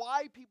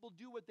why people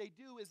do what they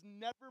do is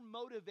never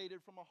motivated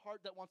from a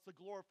heart that wants to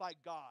glorify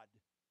God.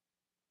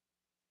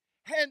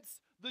 Hence,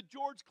 the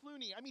George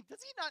Clooney. I mean,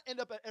 does he not end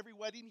up at every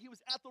wedding? He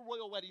was at the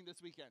royal wedding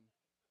this weekend.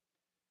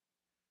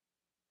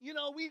 You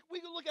know, we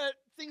can look at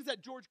things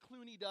that George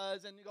Clooney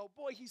does and you go,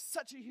 boy, he's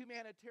such a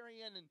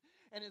humanitarian,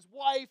 and his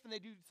wife, and they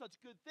do such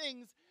good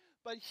things.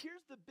 But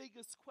here's the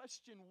biggest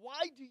question.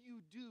 Why do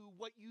you do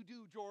what you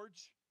do,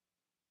 George?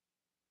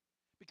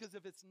 Because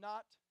if it's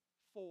not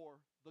for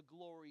the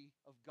glory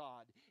of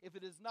God, if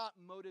it is not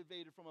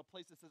motivated from a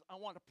place that says, I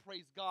want to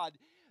praise God,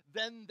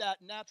 then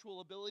that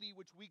natural ability,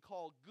 which we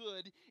call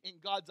good in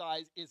God's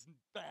eyes, is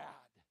bad.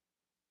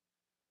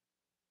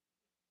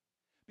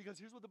 Because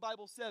here's what the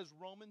Bible says,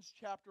 Romans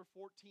chapter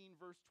 14,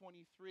 verse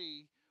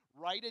 23.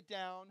 Write it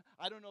down.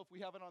 I don't know if we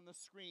have it on the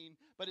screen,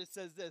 but it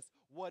says this: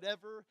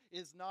 whatever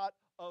is not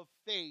of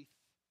faith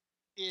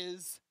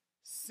is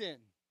sin.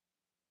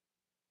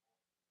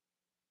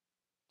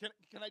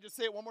 Can I just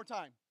say it one more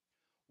time?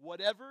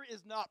 Whatever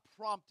is not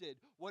prompted,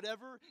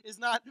 whatever is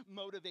not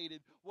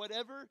motivated,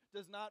 whatever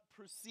does not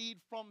proceed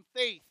from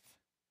faith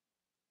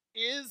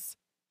is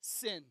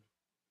sin.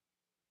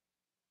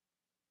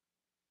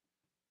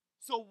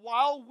 So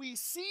while we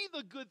see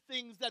the good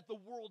things that the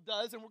world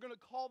does, and we're going to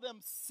call them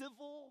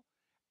civil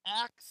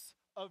acts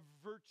of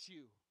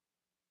virtue,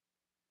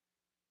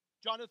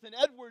 Jonathan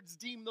Edwards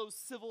deemed those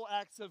civil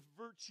acts of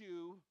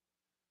virtue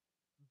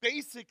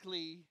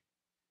basically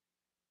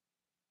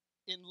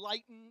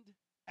enlightened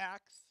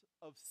acts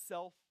of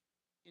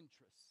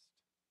self-interest.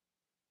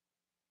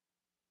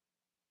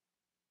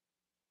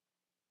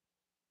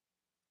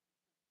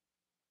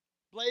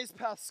 Blaise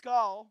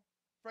Pascal,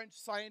 French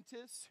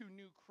scientist who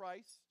knew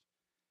Christ,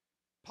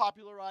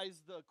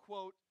 popularized the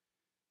quote,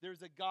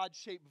 "There's a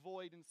God-shaped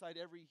void inside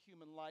every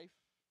human life,"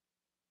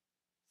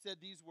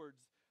 said these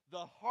words: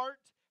 "The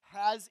heart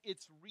has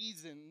its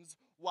reasons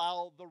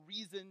while the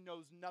reason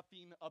knows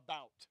nothing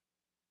about."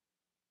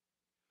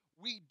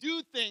 We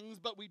do things,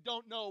 but we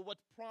don't know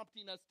what's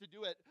prompting us to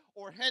do it.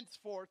 Or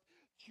henceforth,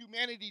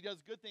 humanity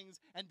does good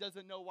things and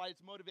doesn't know why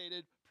it's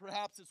motivated.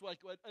 Perhaps it's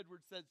like what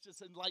Edward says,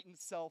 just enlightened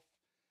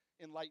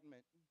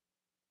self-enlightenment,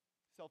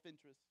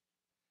 self-interest.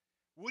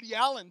 Woody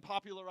Allen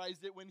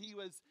popularized it when he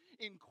was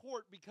in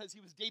court because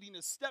he was dating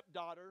his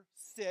stepdaughter,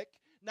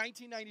 sick.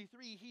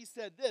 1993, he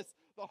said this: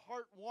 the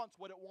heart wants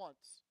what it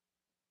wants.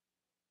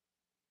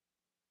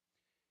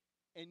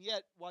 And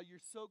yet, while you're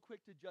so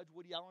quick to judge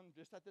Woody Allen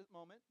just at this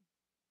moment,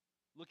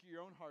 look at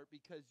your own heart,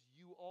 because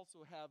you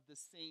also have the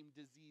same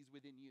disease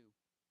within you.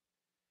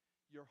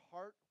 Your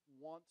heart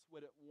wants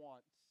what it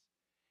wants.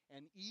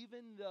 And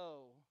even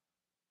though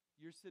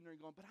you're sitting there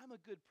going, but I'm a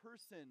good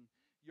person,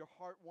 your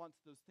heart wants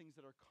those things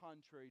that are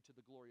contrary to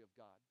the glory of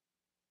God.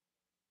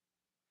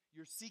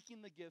 You're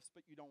seeking the gifts,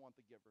 but you don't want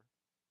the giver.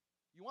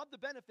 You want the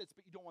benefits,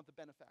 but you don't want the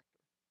benefactor.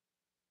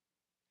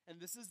 And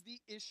this is the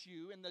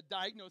issue, and the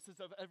diagnosis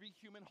of every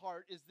human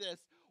heart is this: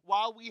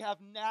 while we have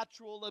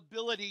natural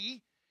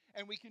ability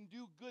and we can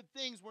do good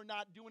things, we're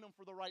not doing them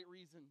for the right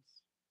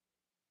reasons.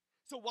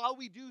 So while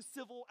we do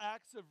civil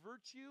acts of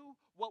virtue,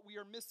 what we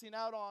are missing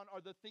out on are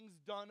the things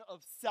done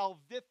of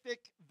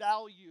salvific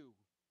value.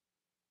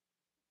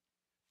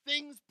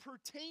 Things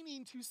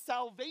pertaining to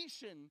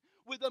salvation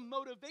with a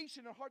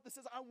motivation and heart that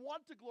says, I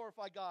want to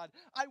glorify God.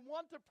 I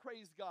want to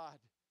praise God.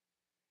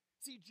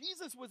 See,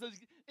 Jesus was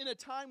in a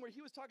time where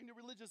he was talking to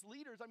religious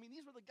leaders. I mean,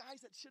 these were the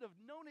guys that should have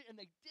known it, and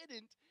they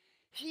didn't.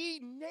 He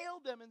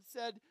nailed them and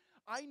said,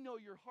 I know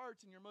your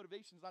hearts and your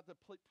motivations not to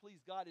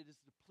please God, it is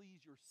to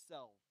please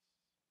yourselves.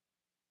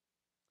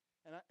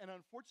 And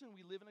unfortunately,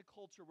 we live in a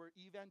culture where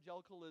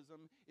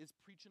evangelicalism is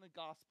preaching a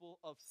gospel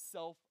of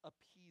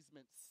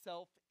self-appeasement,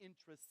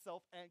 self-interest,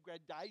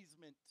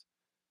 self-aggrandizement.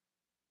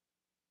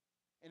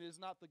 And it is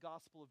not the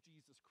gospel of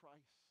Jesus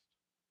Christ.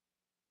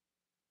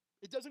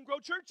 It doesn't grow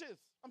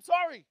churches. I'm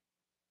sorry.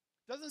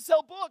 It doesn't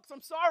sell books.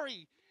 I'm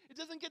sorry. It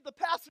doesn't get the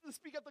pastor to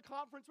speak at the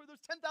conference where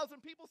there's 10,000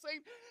 people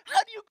saying, how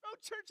do you grow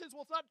churches?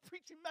 Well, it's not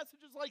preaching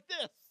messages like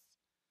this.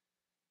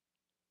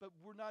 But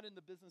we're not in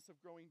the business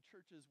of growing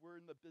churches. We're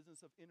in the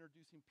business of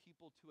introducing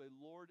people to a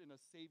Lord and a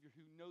Savior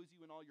who knows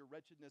you in all your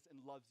wretchedness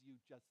and loves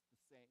you just the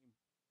same.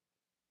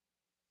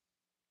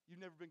 You've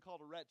never been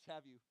called a wretch,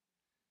 have you?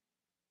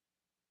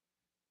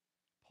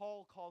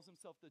 Paul calls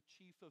himself the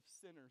chief of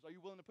sinners. Are you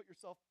willing to put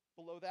yourself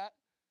below that?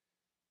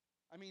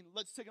 I mean,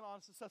 let's take an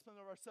honest assessment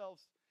of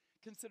ourselves.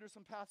 Consider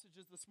some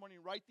passages this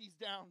morning. Write these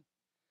down.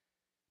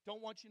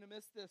 Don't want you to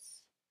miss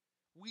this.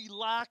 We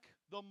lack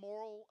the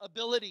moral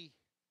ability.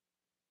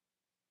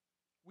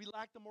 We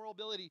lack the moral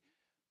ability.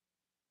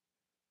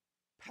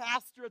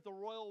 Pastor at the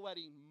royal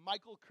wedding,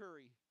 Michael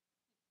Curry.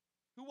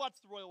 Who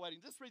watched the royal wedding?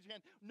 Just raise your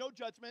hand. No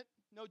judgment.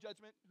 No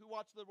judgment. Who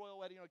watched the royal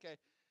wedding? Okay.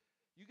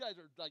 You guys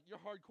are like, you're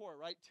hardcore,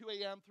 right? 2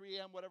 a.m., 3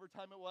 a.m., whatever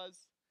time it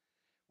was.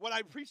 What I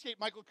appreciate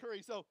Michael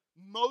Curry. So,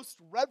 Most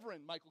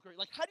Reverend Michael Curry.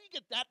 Like, how do you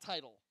get that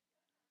title?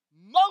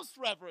 Most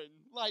Reverend.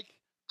 Like,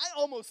 I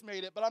almost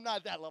made it, but I'm not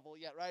at that level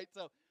yet, right?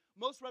 So,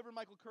 Most Reverend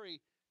Michael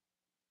Curry.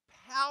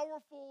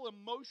 Powerful,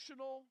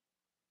 emotional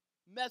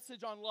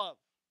message on love.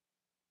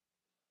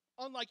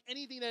 Unlike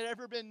anything that had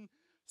ever been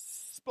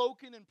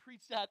spoken and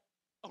preached at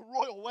a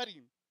royal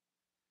wedding.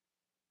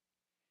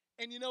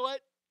 And you know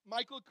what?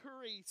 Michael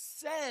Curry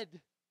said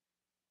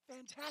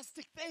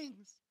fantastic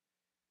things.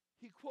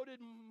 He quoted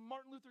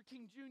Martin Luther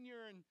King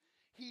Jr. and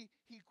he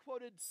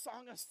quoted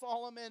Song of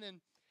Solomon. And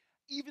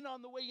even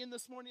on the way in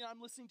this morning,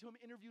 I'm listening to him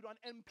interviewed on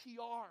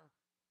NPR.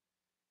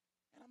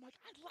 And I'm like,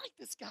 I like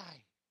this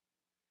guy.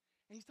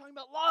 And he's talking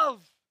about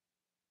love.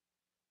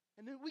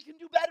 And then we can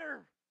do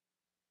better.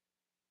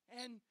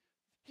 And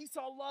he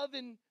saw love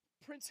in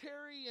Prince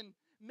Harry and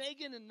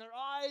Meghan in their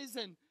eyes,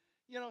 and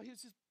he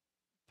was just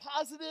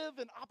positive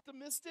and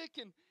optimistic.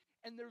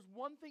 And there's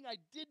one thing I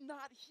did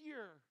not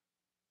hear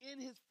in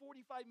his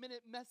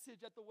 45-minute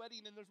message at the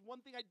wedding, and there's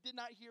one thing I did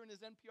not hear in his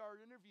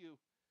NPR interview: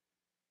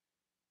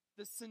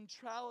 the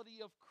centrality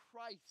of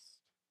Christ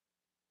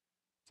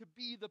to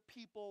be the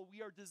people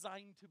we are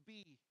designed to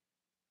be.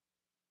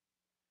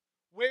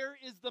 Where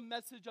is the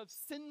message of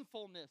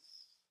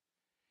sinfulness?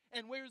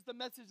 And where is the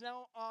message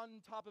now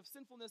on top of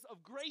sinfulness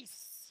of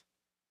grace?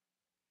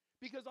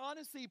 Because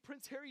honestly,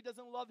 Prince Harry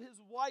doesn't love his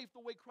wife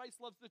the way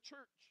Christ loves the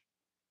church.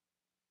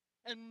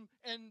 And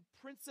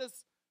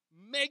Princess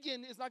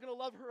Meghan is not going to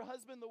love her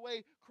husband the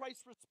way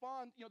Christ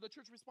responds, the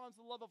church responds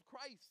to the love of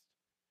Christ.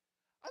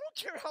 I don't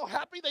care how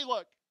happy they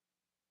look.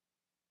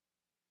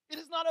 It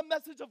is not a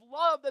message of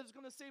love that is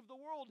going to save the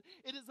world.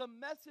 It is a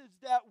message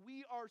that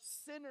we are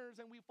sinners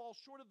and we fall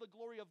short of the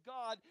glory of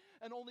God,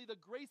 and only the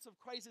grace of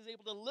Christ is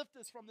able to lift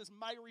us from this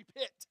miry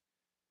pit.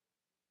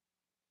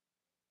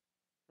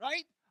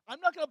 Right? I'm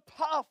not going to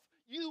puff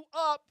you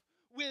up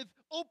with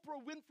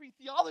Oprah Winfrey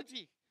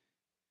theology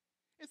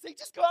and say,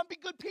 just go out and be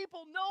good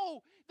people.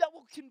 No, that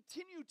will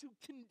continue to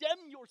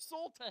condemn your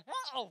soul to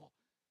hell.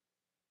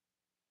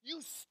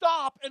 You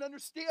stop and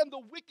understand the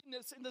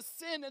wickedness and the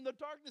sin and the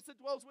darkness that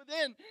dwells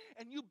within,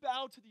 and you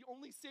bow to the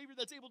only Savior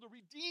that's able to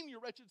redeem your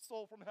wretched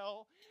soul from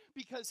hell,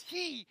 because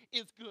he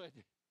is good,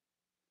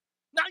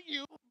 not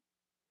you.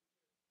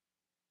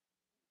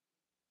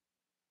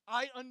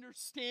 I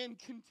understand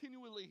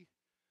continually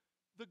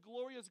the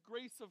glorious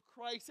grace of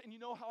Christ, and you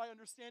know how I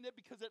understand it?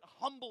 Because it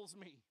humbles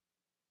me.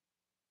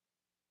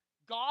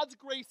 God's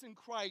grace in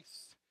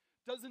Christ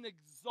doesn't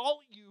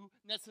exalt you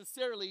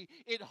necessarily,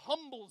 it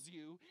humbles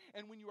you.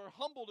 And when you are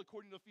humbled,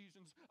 according to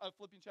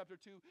Philippians chapter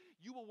 2,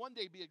 you will one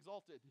day be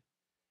exalted.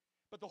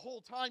 But the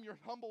whole time you're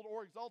humbled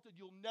or exalted,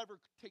 you'll never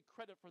take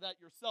credit for that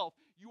yourself.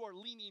 You are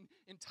leaning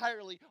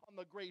entirely on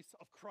the grace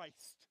of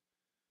Christ.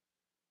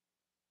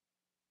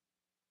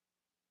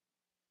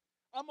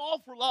 I'm all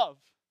for love.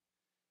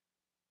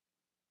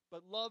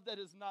 But love that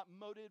is not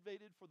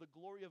motivated for the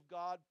glory of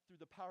God through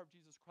the power of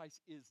Jesus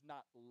Christ is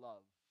not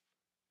love.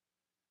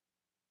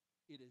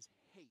 It is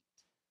hate.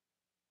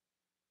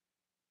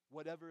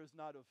 Whatever is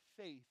not of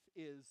faith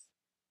is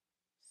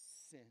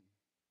sin.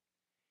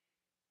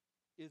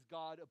 Is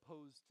God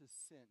opposed to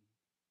sin?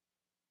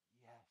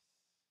 Yes.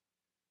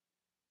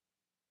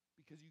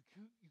 Because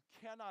you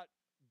cannot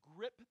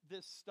grip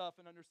this stuff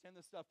and understand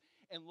this stuff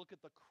and look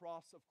at the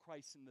cross of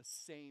Christ in the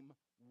same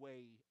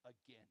way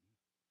again.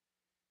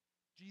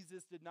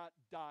 Jesus did not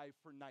die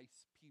for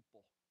nice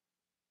people.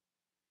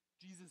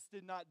 Jesus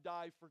did not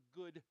die for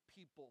good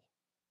people.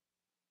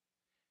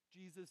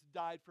 Jesus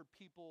died for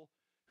people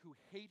who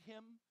hate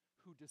him,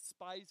 who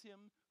despise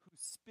him, who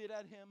spit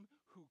at him,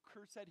 who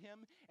curse at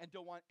him, and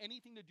don't want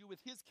anything to do with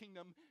his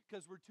kingdom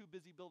because we're too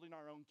busy building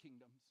our own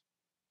kingdoms.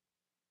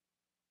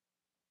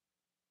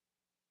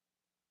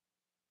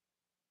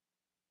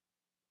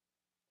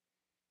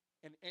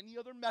 And any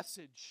other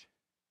message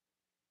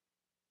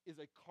is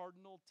a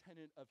cardinal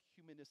tenet of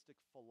humanistic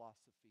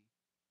philosophy.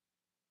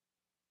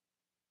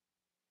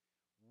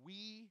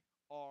 We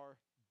are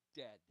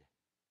dead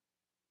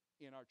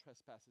in our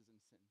trespasses and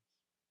sins.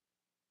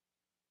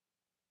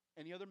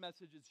 Any other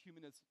message is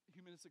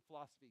humanistic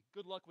philosophy.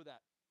 Good luck with that.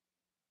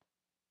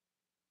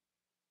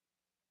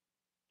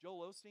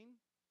 Joel Osteen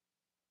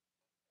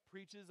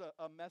preaches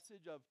a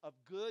message of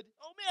good.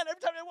 Oh man, every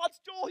time I watch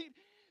Joel,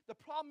 the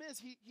problem is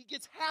he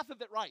gets half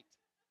of it right.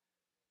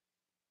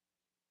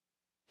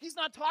 He's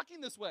not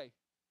talking this way.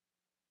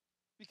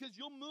 Because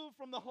you'll move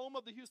from the home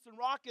of the Houston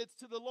Rockets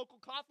to the local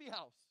coffee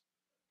house.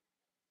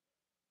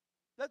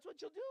 That's what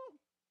you'll do.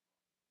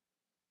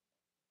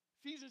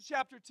 Ephesians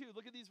chapter 2,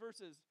 look at these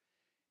verses.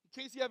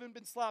 In case you haven't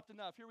been slapped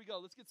enough, here we go.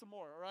 Let's get some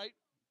more, all right?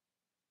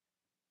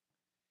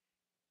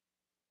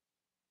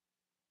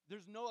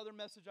 There's no other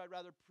message I'd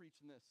rather preach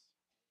than this.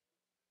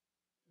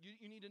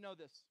 You need to know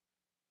this.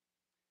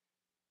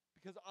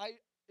 Because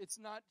it's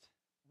not,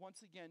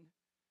 once again,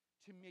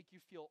 to make you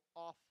feel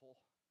awful.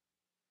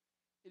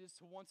 It is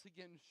to once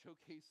again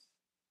showcase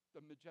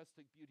the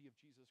majestic beauty of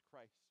Jesus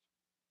Christ.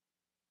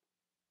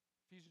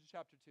 Ephesians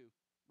chapter 2.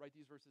 Write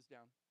these verses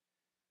down.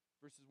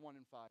 Verses 1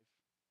 and 5.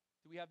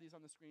 Do we have these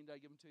on the screen? Did I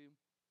give them to you?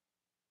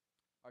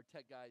 Our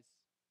tech guys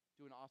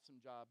do an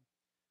awesome job.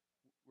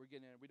 We're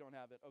getting it. We don't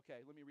have it. Okay,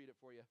 let me read it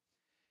for you.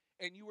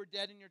 And you were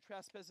dead in your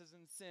trespasses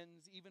and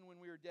sins, even when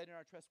we were dead in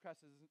our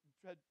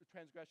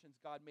transgressions,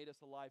 God made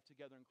us alive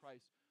together in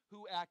Christ.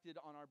 Who acted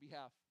on our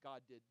behalf?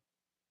 God did.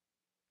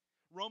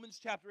 Romans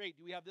chapter 8.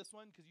 Do we have this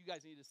one? Because you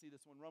guys need to see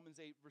this one. Romans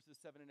 8, verses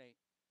 7 and 8.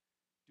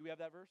 Do we have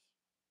that verse?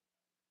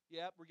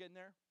 Yep, we're getting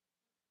there.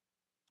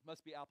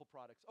 Must be Apple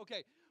products.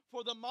 Okay.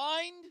 For the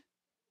mind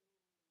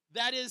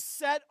that is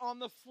set on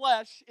the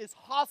flesh is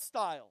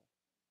hostile.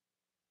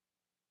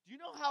 Do you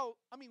know how,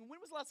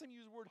 when was the last time you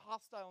used the word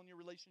hostile in your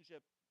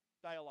relationship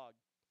dialogue?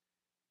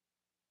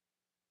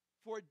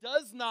 For it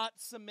does not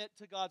submit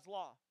to God's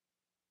law.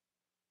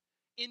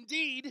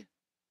 Indeed,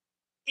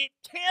 it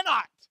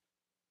cannot.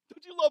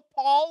 Don't you love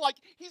Paul? Like,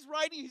 he's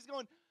writing, he's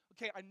going,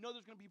 okay, I know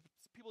there's going to be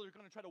people that are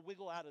going to try to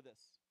wiggle out of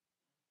this.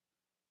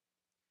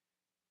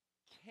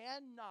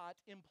 Cannot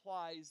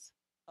implies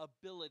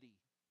ability.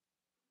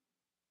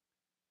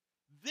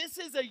 This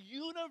is a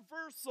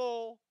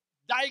universal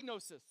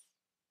diagnosis.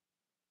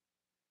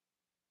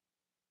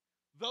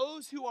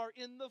 Those who are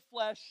in the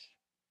flesh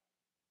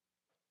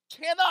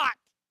cannot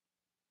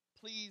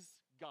please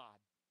God.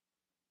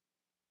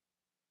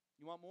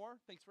 You want more?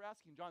 Thanks for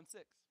asking. John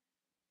 6.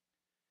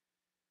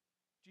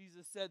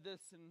 Jesus said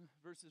this in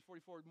verses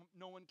 44,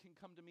 no one can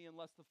come to me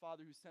unless the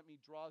Father who sent me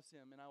draws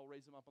him, and I will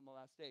raise him up on the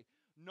last day.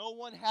 No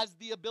one has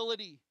the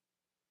ability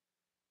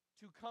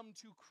to come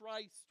to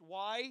Christ.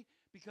 Why?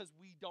 Because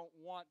we don't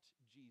want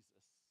Jesus.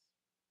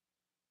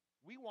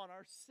 We want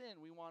our sin.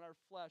 We want our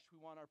flesh. We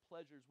want our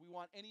pleasures. We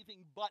want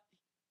anything but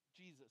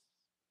Jesus.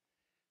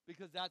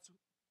 Because that's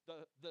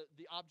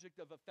the object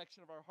of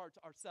affection of our hearts,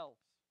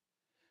 ourselves.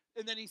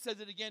 And then he says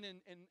it again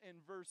in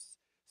verse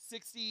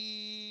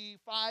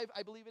 65,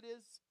 I believe it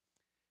is.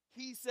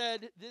 He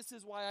said, this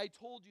is why I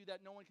told you that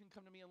no one can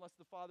come to me unless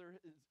the Father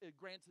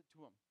grants it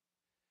to him.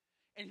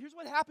 And here's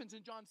what happens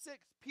in John 6.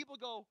 People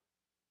go,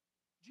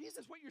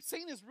 Jesus, what you're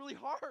saying is really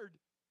hard.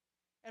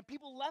 And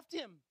people left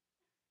him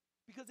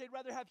because they'd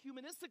rather have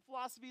humanistic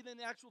philosophy than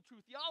actual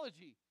true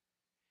theology.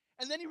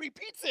 And then he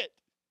repeats it.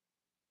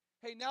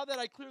 Hey, now that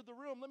I cleared the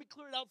room, let me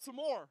clear it out some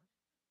more.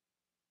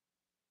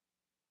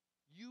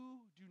 You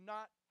do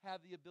not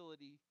have the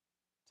ability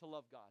to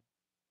love God.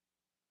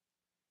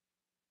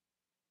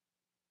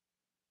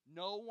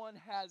 No one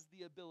has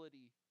the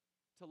ability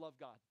to love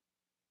God.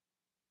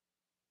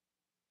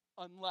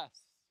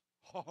 Unless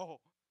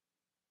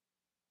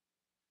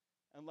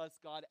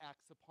God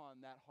acts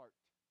upon that heart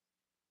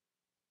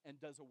and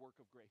does a work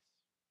of grace.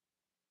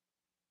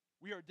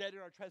 We are dead in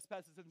our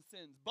trespasses and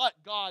sins, but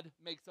God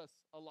makes us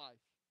alive.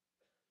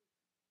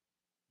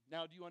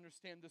 Now, do you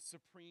understand the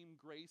supreme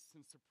grace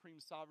and supreme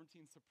sovereignty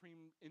and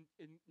supreme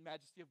in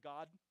majesty of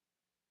God?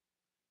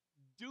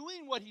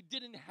 Doing what he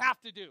didn't have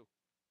to do,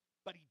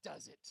 but he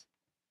does it.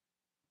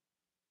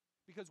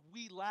 Because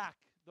we lack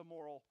the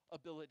moral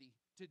ability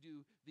to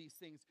do these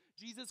things.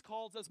 Jesus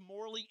calls us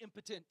morally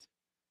impotent.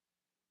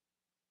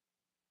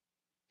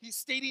 He's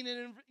stating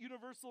an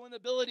universal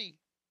inability.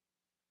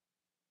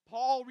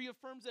 Paul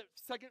reaffirms it.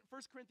 1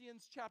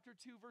 Corinthians chapter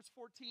 2, verse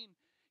 14.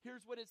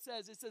 Here's what it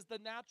says. It says, the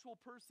natural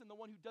person, the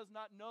one who does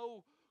not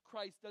know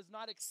Christ, does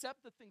not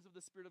accept the things of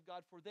the Spirit of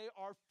God, for they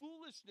are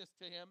foolishness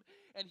to him,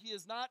 and he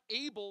is not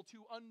able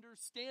to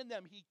understand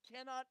them. He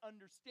cannot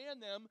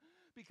understand them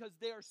because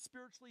they are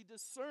spiritually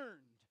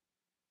discerned.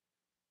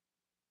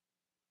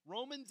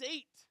 Romans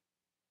 8,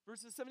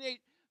 verses 7 and 8.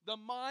 The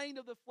mind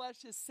of the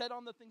flesh is set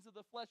on the things of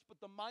the flesh, but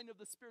the mind of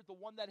the Spirit, the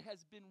one that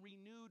has been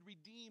renewed,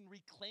 redeemed,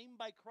 reclaimed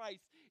by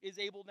Christ, is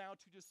able now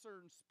to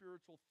discern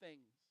spiritual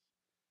things.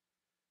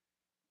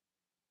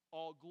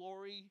 All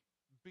glory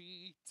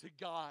be to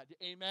God.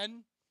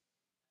 Amen?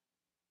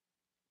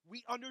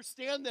 We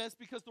understand this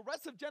because the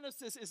rest of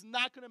Genesis is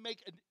not going to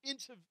make an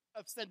inch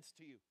of sense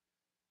to you.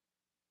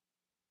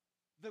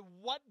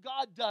 What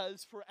God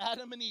does for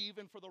Adam and Eve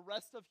and for the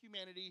rest of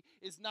humanity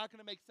is not going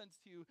to make sense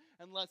to you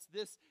unless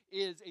this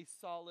is a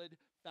solid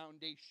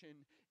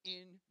foundation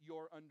in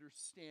your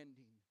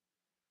understanding.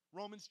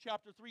 Romans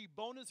chapter 3,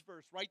 bonus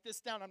verse. Write this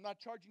down. I'm not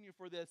charging you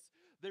for this.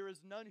 There is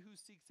none who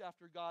seeks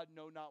after God,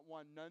 no, not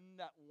one. None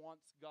that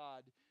wants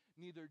God,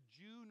 neither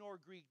Jew nor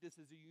Greek. This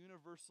is a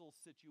universal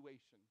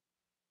situation.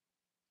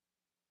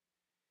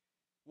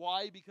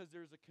 Why? Because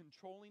there's a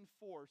controlling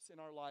force in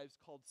our lives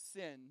called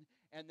sin,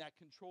 and that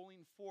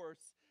controlling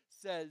force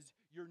says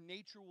your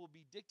nature will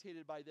be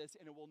dictated by this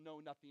and it will know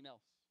nothing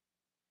else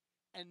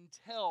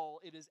until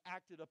it is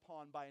acted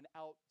upon by an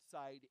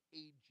outside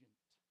agent.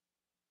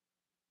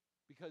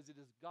 Because it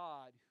is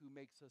God who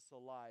makes us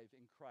alive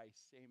in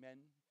Christ. Amen?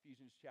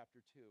 Ephesians chapter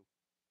 2.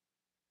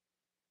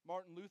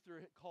 Martin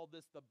Luther called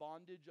this the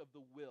bondage of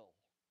the will.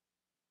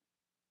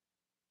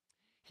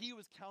 He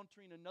was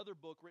countering another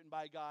book written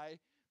by a guy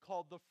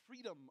called The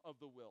Freedom of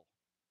the Will.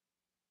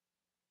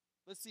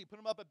 Let's see, put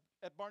them up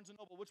at Barnes &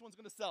 Noble. Which one's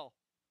going to sell?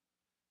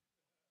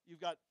 You've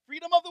got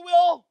Freedom of the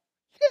Will.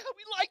 Yeah,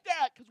 we like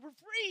that because we're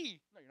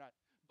free. No, you're not.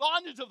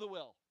 Bondage of the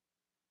will.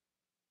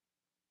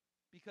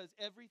 Because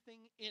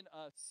everything in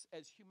us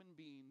as human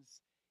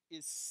beings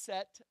is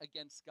set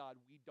against God.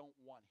 We don't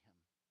want him.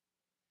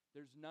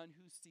 There's none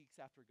who seeks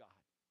after God.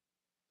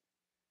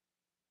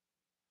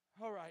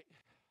 All right.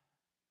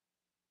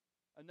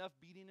 Enough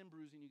beating and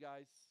bruising, you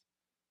guys.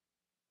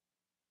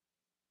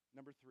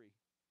 Number 3.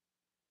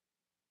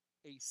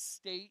 A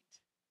state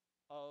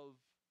of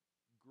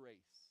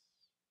grace.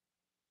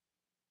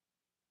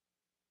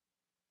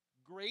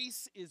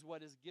 Grace is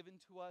what is given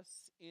to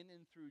us in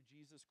and through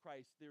Jesus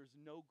Christ. There's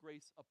no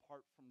grace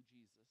apart from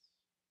Jesus.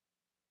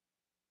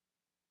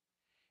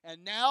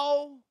 And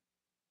now,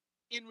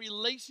 in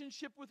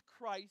relationship with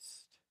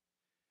Christ,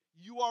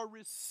 you are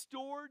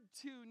restored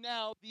to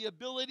now the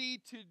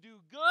ability to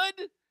do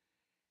good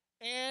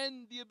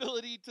and the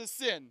ability to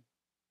sin.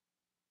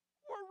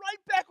 We're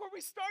right back where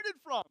we started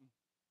from.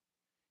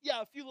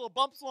 Yeah, a few little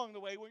bumps along the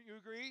way, wouldn't you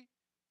agree?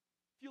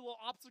 A few little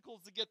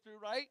obstacles to get through,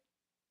 right?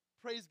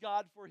 Praise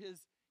God for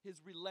his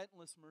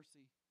relentless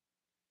mercy.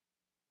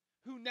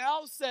 Who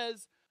now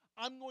says,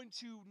 I'm going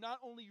to not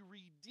only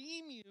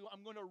redeem you,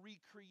 I'm going to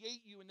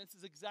recreate you. And this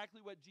is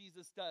exactly what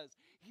Jesus does.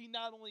 He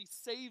not only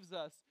saves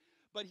us,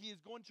 but he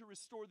is going to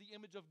restore the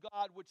image of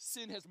God, which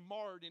sin has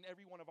marred in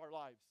every one of our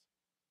lives.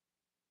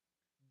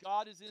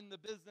 God is in the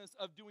business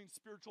of doing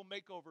spiritual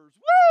makeovers.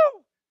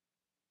 Woo!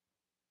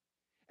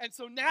 And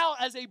so now,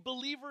 as a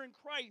believer in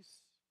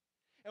Christ,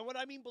 and what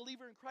I mean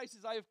believer in Christ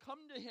is I have come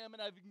to him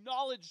and I've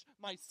acknowledged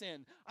my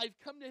sin. I've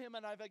come to him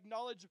and I've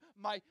acknowledged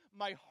my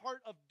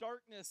heart of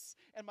darkness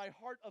and my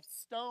heart of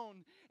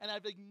stone. And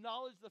I've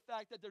acknowledged the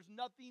fact that there's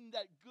nothing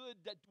that good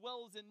that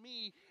dwells in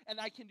me and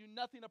I can do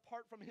nothing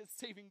apart from his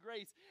saving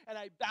grace. And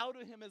I bow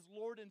to him as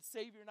Lord and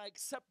Savior and I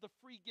accept the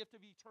free gift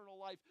of eternal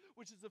life,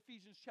 which is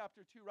Ephesians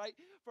chapter 2, right?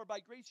 For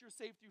by grace you're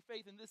saved through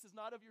faith, and this is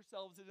not of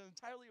yourselves, it is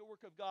entirely a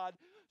work of God,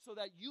 so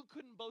that you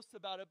couldn't boast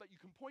about it, but you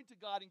can point to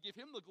God and give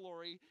him the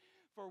glory.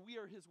 For we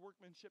are his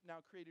workmanship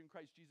now created in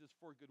Christ Jesus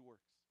for good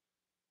works.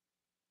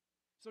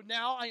 So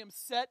now I am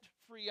set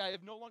free. I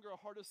have no longer a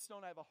heart of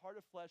stone. I have a heart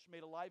of flesh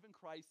made alive in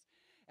Christ.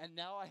 And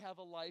now I have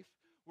a life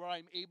where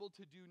I'm able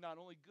to do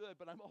not only good,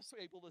 but I'm also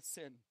able to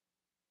sin.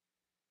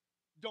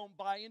 Don't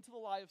buy into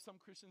the lie of some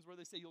Christians where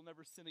they say you'll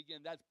never sin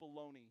again. That's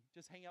baloney.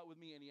 Just hang out with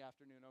me any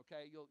afternoon,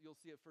 okay? You'll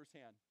see it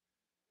firsthand.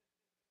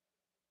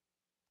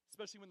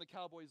 Especially when the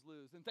Cowboys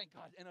lose. And thank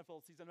God,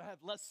 NFL season. I have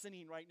less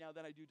sinning right now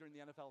than I do during the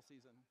NFL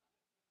season.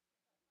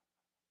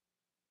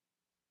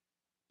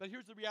 But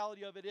here's the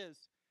reality of it is,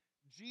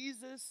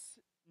 Jesus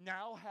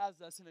now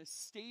has us in a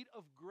state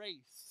of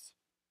grace.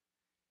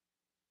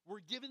 We're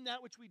given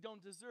that which we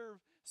don't deserve,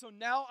 so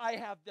now I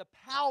have the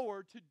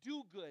power to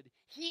do good.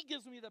 He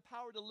gives me the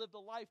power to live the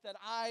life that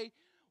I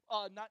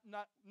not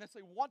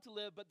necessarily want to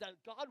live, but that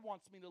God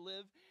wants me to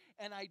live,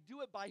 and I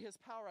do it by his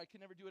power. I can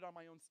never do it on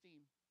my own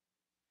steam.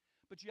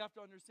 But you have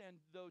to understand,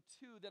 though,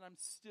 too, that I'm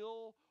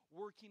still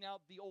working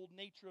out the old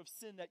nature of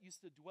sin that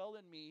used to dwell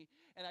in me,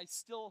 and I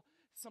still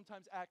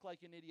sometimes act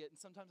like an idiot, and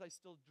sometimes I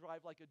still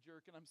drive like a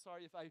jerk, and I'm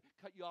sorry if I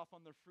cut you off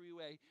on the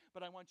freeway,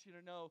 but I want you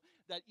to know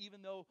that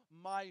even though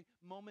my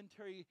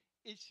momentary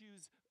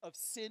issues of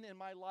sin in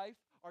my life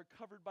are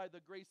covered by the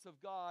grace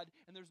of God,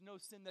 and there's no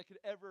sin that could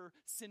ever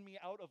sin me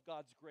out of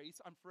God's grace.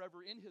 I'm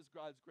forever in his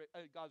God's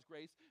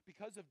grace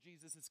because of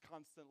Jesus'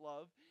 constant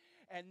love.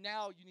 And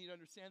now you need to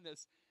understand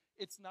this.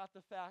 It's not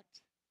the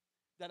fact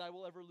that I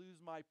will ever lose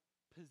my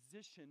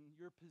position.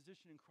 Your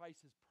position in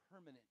Christ is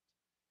permanent.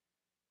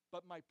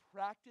 But my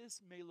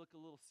practice may look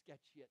a little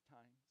sketchy at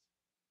times.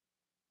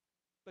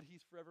 But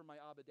he's forever my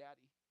Abba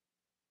Daddy.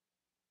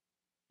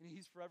 And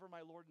he's forever my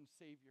Lord and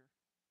Savior.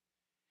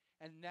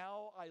 And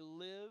now I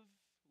live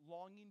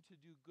longing to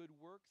do good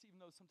works,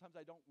 even though sometimes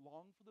I don't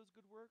long for those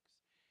good works.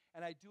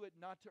 And I do it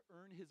not to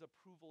earn his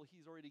approval.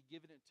 He's already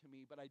given it to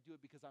me, but I do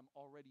it because I'm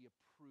already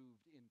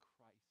approved in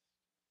Christ.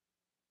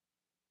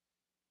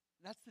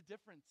 And that's the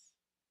difference.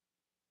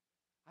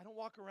 I don't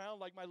walk around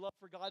like my love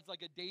for God's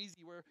like a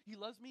daisy where he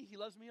loves me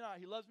not.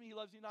 He loves me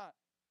not.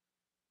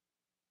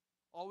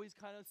 Always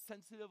kind of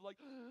sensitive, like,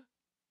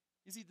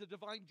 is he the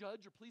divine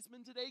judge or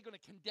policeman today going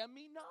to condemn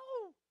me?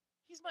 No.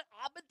 He's my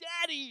Abba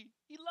Daddy.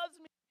 He loves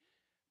me.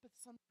 But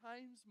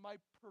sometimes my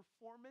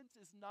performance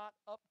is not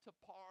up to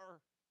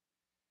par.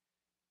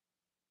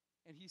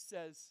 And he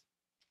says,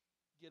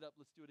 get up,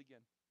 let's do it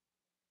again.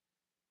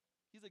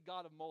 He's a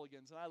God of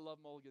mulligans, and I love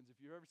mulligans.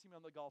 If you've ever seen me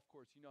on the golf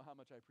course, you know how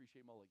much I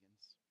appreciate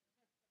mulligans.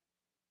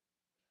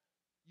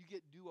 You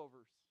get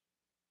do-overs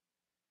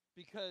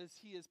because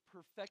he is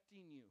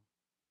perfecting you.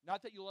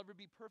 Not that you'll ever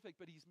be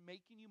perfect, but he's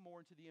making you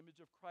more into the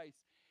image of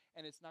Christ,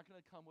 and it's not going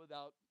to come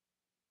without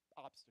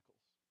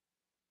obstacles.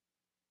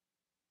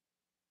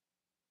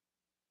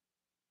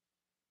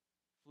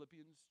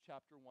 Philippians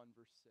chapter 1,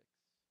 verse 6.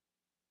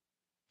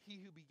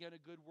 He who began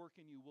a good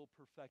work in you will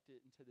perfect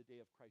it until the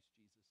day of Christ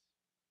Jesus.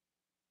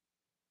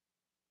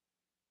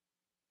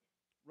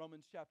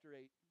 Romans chapter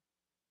 8,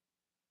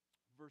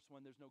 verse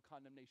 1, there's no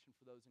condemnation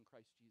for those in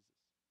Christ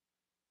Jesus.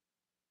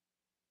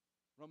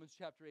 Romans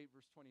chapter 8,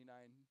 verse 29,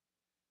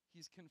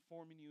 he's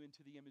conforming you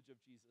into the image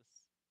of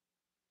Jesus.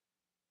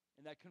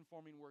 And that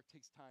conforming work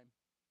takes time.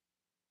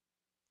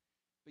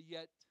 But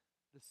yet,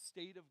 the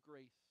state of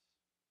grace,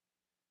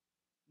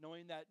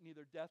 knowing that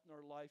neither death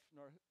nor life,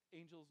 nor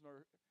angels,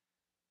 nor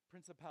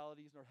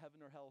principalities, nor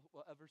heaven nor hell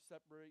will ever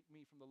separate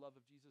me from the love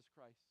of Jesus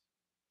Christ,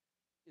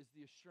 is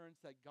the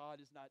assurance that God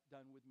is not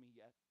done with me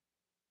yet.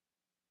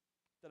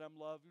 That I'm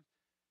loved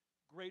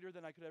greater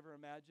than I could ever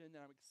imagine,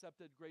 and I'm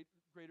accepted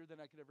greater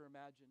than I could ever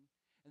imagine.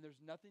 And there's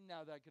nothing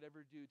now that I could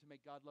ever do to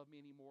make God love me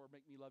any more,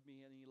 make me love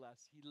me any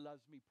less. He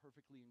loves me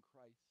perfectly in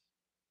Christ.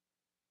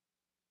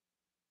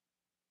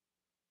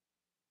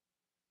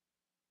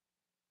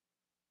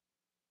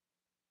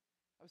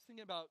 I was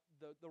thinking about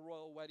the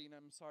royal wedding.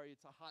 I'm sorry,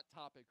 it's a hot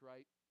topic,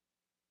 right?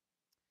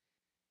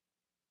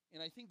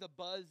 And I think the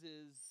buzz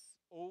is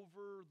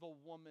over the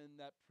woman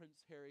that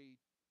Prince Harry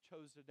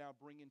chose to now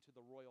bring into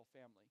the royal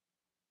family.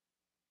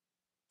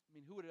 I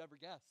mean, who would have ever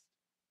guessed?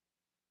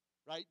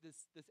 Right?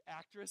 This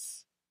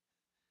actress,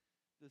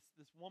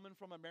 this woman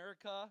from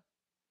America,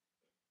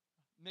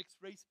 mixed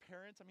race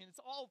parents. I mean,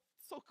 it's all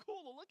so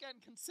cool to look at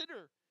and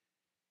consider.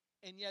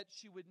 And yet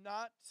she would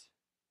not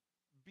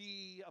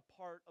be a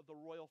part of the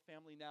royal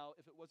family now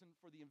if it wasn't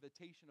for the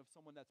invitation of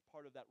someone that's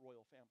part of that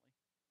royal family.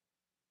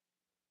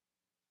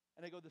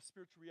 And I go, the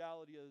spiritual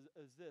reality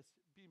is this: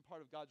 being part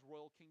of God's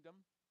royal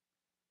kingdom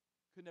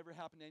could never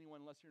happen to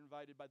anyone unless you're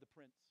invited by the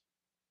Prince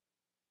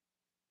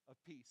of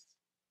Peace,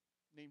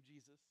 named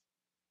Jesus,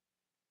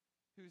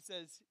 who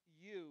says,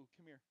 you,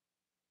 come here,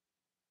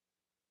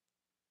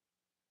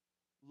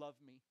 love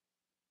me,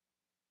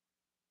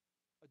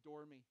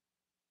 adore me,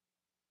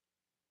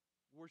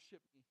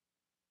 worship me,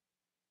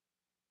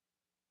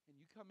 and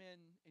you come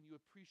in and you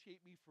appreciate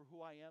me for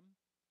who I am,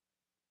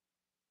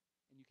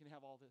 and you can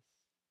have all this.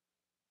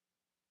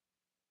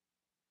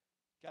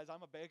 Guys,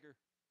 I'm a beggar.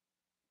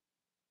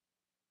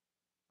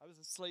 I was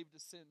a slave to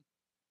sin.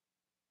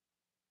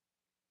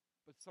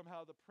 But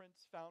somehow the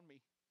Prince found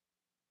me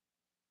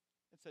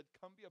and said,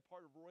 come be a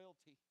part of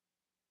royalty.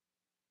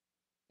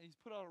 And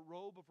he's put on a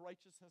robe of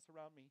righteousness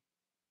around me.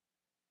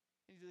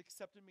 And he's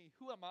accepted me.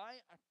 Who am I?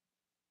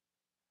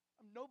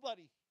 I'm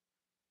nobody.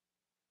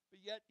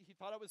 But yet he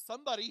thought I was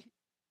somebody.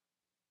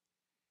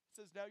 He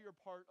says, now you're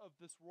part of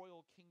this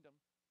royal kingdom.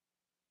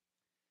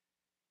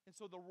 And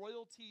so the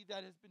royalty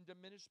that has been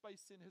diminished by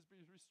sin has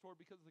been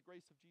restored because of the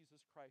grace of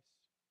Jesus Christ.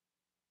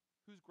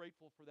 Who's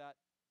grateful for that?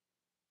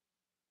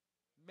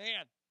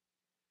 Man.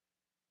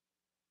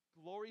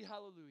 Glory,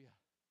 hallelujah.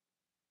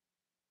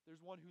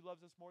 There's one who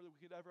loves us more than we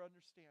could ever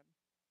understand.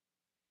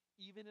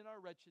 Even in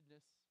our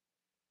wretchedness.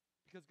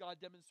 Because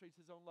God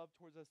demonstrates his own love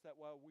towards us, that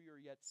while we are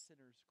yet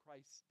sinners,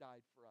 Christ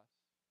died for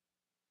us.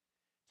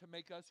 To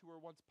make us who were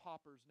once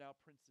paupers now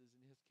princes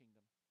in his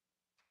kingdom.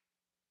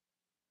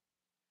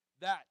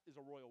 That is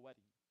a royal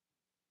wedding,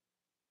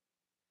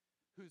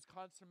 whose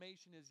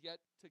consummation is yet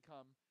to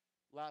come.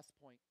 Last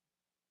point.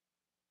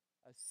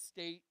 A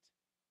state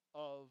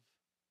of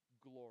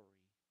glory.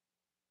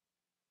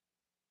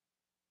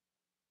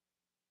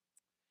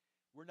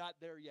 We're not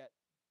there yet.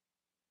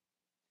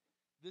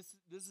 This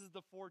is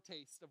the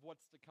foretaste of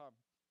what's to come,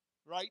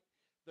 right?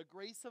 The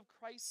grace of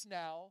Christ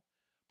now,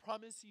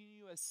 promising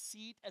you a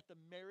seat at the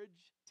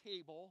marriage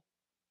table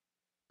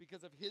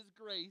because of his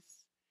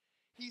grace.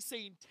 He's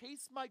saying,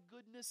 taste my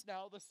goodness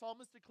now. The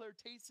psalmist declared,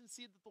 taste and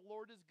see that the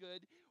Lord is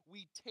good.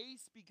 We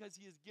taste because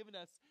he has given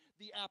us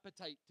the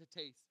appetite to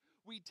taste.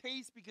 We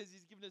taste because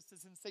he's given us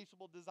this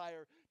insatiable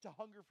desire to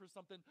hunger for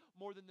something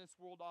more than this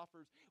world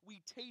offers.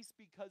 We taste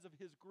because of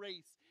his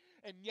grace.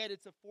 And yet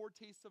it's a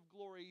foretaste of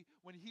glory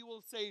when he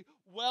will say,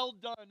 well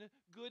done,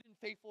 good and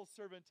faithful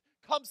servant.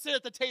 Come sit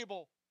at the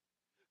table.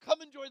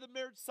 Come enjoy the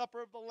marriage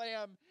supper of the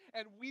Lamb,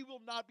 and we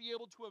will not be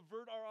able to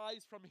avert our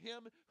eyes from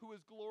him who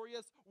is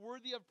glorious,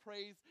 worthy of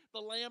praise, the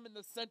Lamb in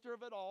the center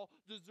of it all,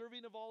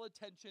 deserving of all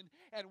attention,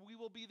 and we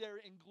will be there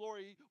in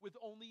glory with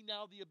only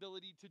now the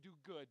ability to do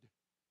good.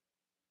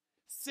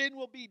 Sin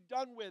will be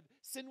done with.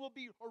 Sin will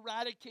be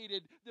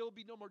eradicated. There will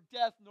be no more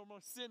death, no more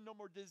sin, no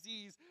more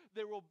disease.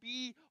 There will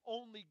be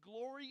only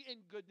glory and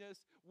goodness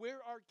where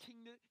our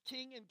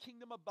King and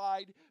kingdom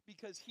abide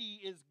because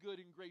he is good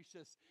and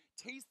gracious.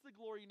 Taste the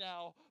glory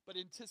now, but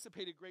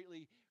anticipate it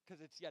greatly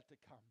because it's yet to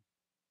come.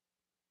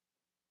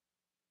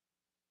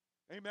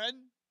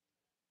 Amen?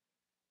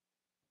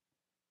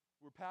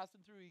 We're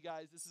passing through, you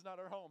guys. This is not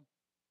our home.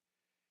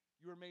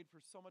 You were made for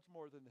so much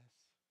more than this.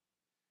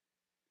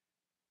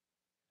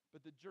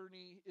 But the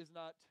journey is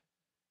not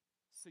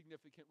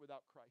significant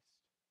without Christ.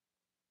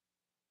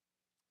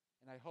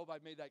 And I hope I've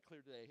made that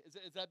clear today.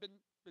 Has that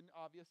been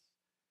obvious?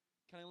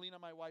 Can I lean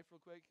on my wife real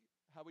quick?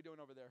 How are we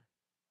doing over there?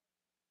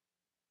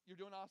 You're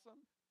doing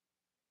awesome?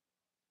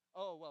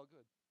 Oh, well,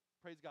 good.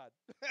 Praise God.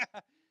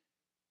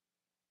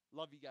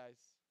 Love you guys.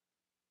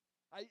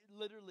 I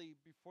literally,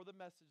 before the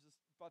message,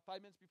 about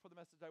 5 minutes before the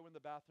message, I went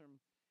in the bathroom,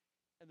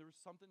 and there was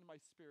something in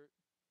my spirit.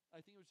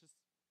 I think it was just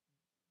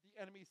the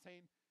enemy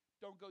saying,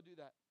 don't go do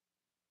that.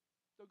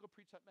 Don't go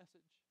preach that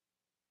message.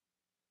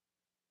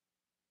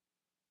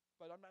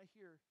 But I'm not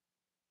here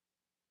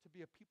to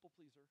be a people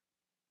pleaser.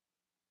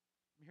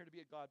 I'm here to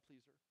be a God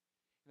pleaser.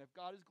 And if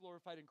God is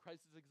glorified and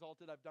Christ is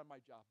exalted, I've done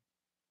my job.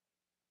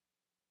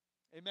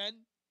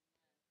 Amen?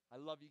 I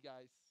love you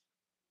guys.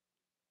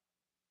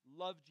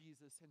 Love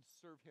Jesus and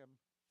serve him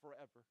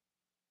forever.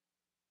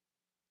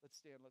 Let's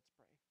stand, let's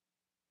pray.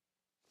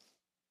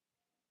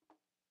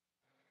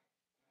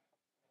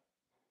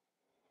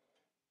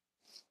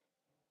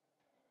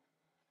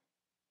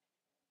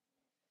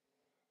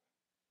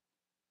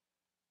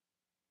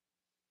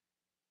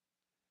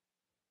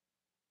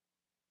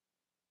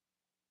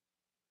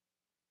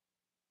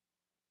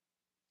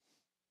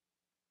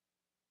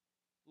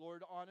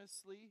 Lord,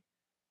 honestly,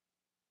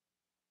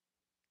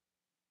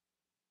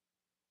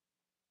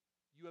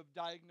 you have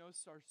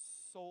diagnosed our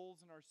souls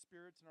and our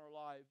spirits and our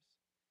lives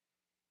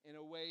in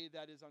a way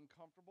that is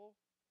uncomfortable.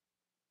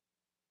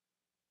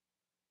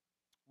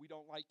 We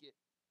don't like it.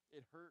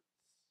 It hurts.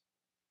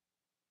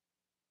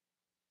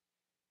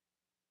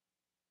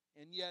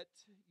 And yet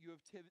you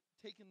have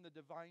taken the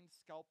divine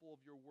scalpel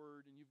of your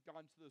word and you've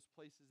gone to those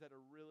places that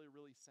are really,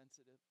 really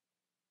sensitive.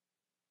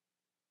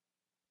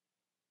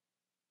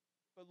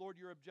 But Lord,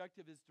 your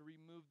objective is to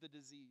remove the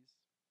disease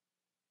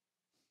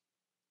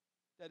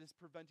that is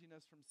preventing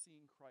us from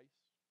seeing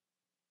Christ.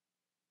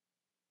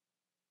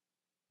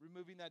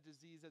 Removing that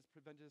disease that's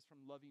prevented us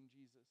from loving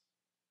Jesus.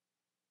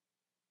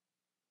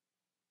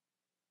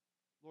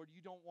 Lord,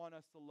 you don't want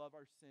us to love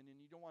our sin, and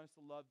you don't want us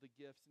to love the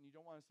gifts, and you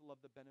don't want us to love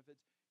the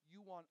benefits.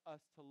 You want us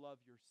to love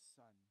your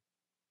Son.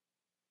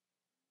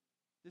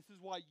 This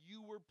is why you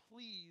were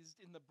pleased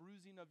in the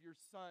bruising of your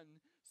Son,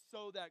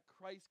 so that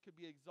Christ could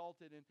be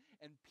exalted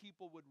and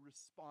people would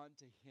respond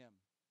to him.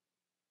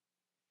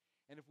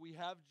 And if we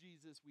have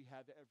Jesus, we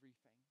have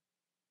everything.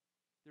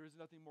 There is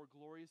nothing more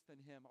glorious than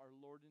him, our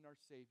Lord and our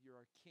Savior,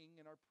 our King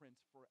and our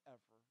Prince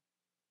forever.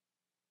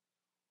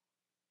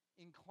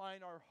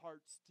 Incline our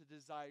hearts to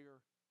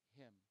desire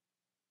him.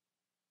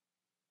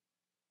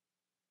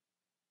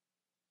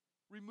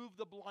 Remove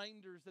the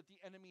blinders that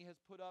the enemy has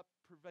put up,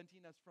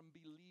 preventing us from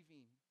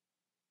believing.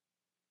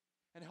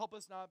 And help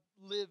us not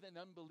live in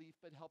unbelief,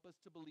 but help us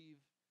to believe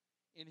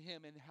in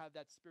him and have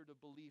that spirit of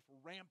belief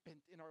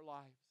rampant in our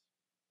lives.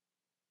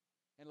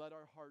 And let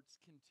our hearts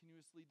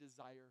continuously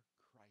desire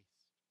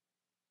Christ.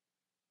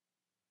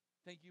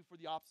 Thank you for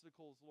the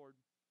obstacles, Lord,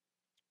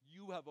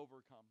 you have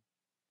overcome.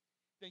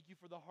 Thank you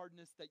for the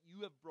hardness that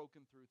you have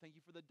broken through. Thank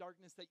you for the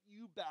darkness that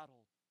you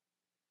battled.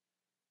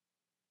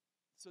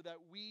 So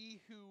that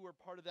we who were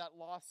part of that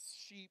lost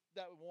sheep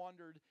that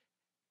wandered,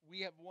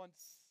 we have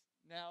once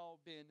now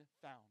been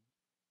found.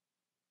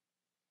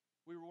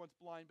 We were once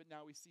blind, but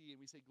now we see,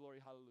 and we say, glory,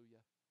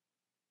 hallelujah.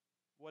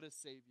 What a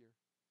Savior.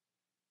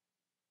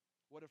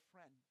 What a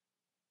friend.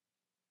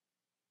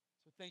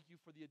 So thank you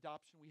for the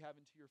adoption we have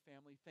into your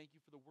family. Thank you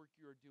for the work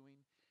you are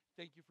doing.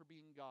 Thank you for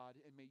being God,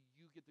 and may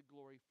you get the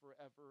glory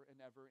forever and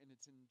ever. And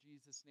it's in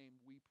Jesus' name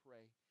we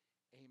pray.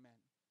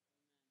 Amen.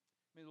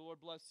 May the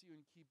Lord bless you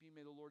and keep you.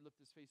 May the Lord lift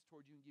his face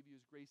toward you and give you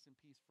his grace and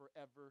peace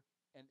forever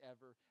and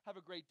ever. Have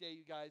a great day,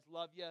 you guys.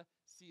 Love you.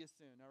 See you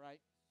soon, all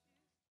right?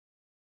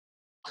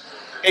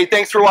 Hey,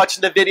 thanks for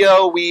watching the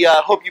video. We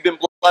hope you've been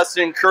blessed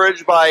and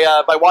encouraged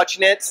by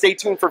watching it. Stay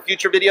tuned for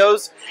future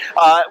videos.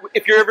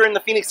 If you're ever in the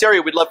Phoenix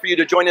area, we'd love for you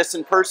to join us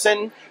in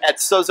person at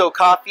Sozo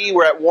Coffee.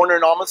 We're at Warner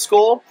and Alma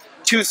School.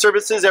 2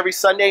 services every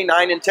Sunday,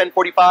 9 and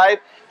 10:45.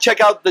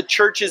 Check out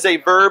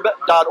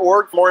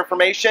thechurchisaverb.org for more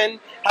information.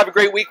 Have a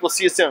great week. We'll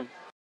see you soon.